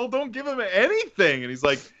asshole! Don't give him anything." And he's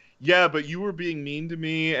like, "Yeah, but you were being mean to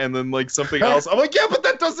me," and then like something else. I'm like, "Yeah, but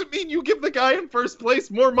that doesn't mean you give the guy in first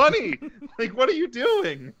place more money. Like, what are you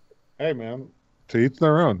doing?" Hey, man. To each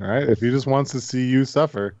their own, right? If he just wants to see you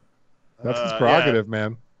suffer, that's his prerogative,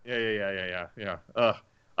 man. Yeah.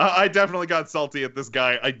 I definitely got salty at this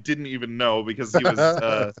guy. I didn't even know because he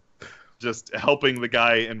was just helping the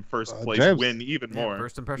guy in first place James, win even more.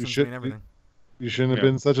 First impressions should- mean everything. You shouldn't have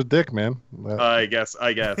been such a dick, man. I guess.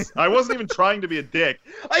 I wasn't even trying to be a dick.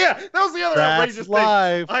 Oh, yeah, that was the other That's outrageous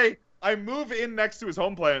life. thing. I move in next to his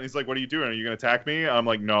home planet, and he's like, "What are you doing? Are you going to attack me?" I'm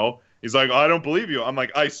like, "No." He's like, "I don't believe you." I'm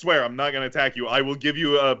like, "I swear, I'm not going to attack you. I will give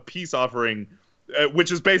you a peace offering,"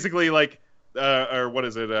 which is basically like, or what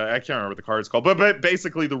is it? I can't remember what the card is called. But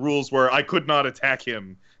basically the rules were I could not attack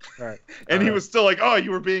him. Right. And he was still like, "Oh, you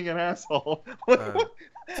were being an asshole." Like, what?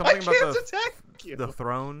 I Something can't about attack you. the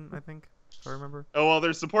throne, I think, if I remember. Oh, well,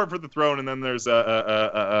 there's support for the throne, and then there's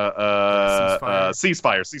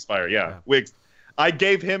ceasefire. Yeah. Wigs. I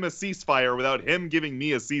gave him a ceasefire without him giving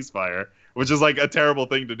me a ceasefire, which is like a terrible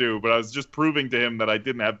thing to do. But I was just proving to him that I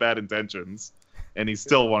didn't have bad intentions, and he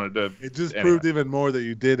still wanted to. It just anyway. proved even more that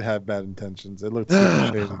you did have bad intentions. It looked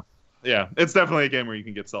super shady. Yeah, it's definitely a game where you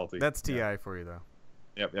can get salty. That's TI for you, though.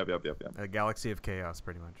 Yep. A galaxy of chaos,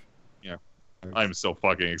 pretty much. I'm so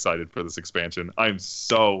fucking excited for this expansion. I'm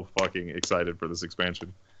so fucking excited for this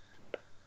expansion.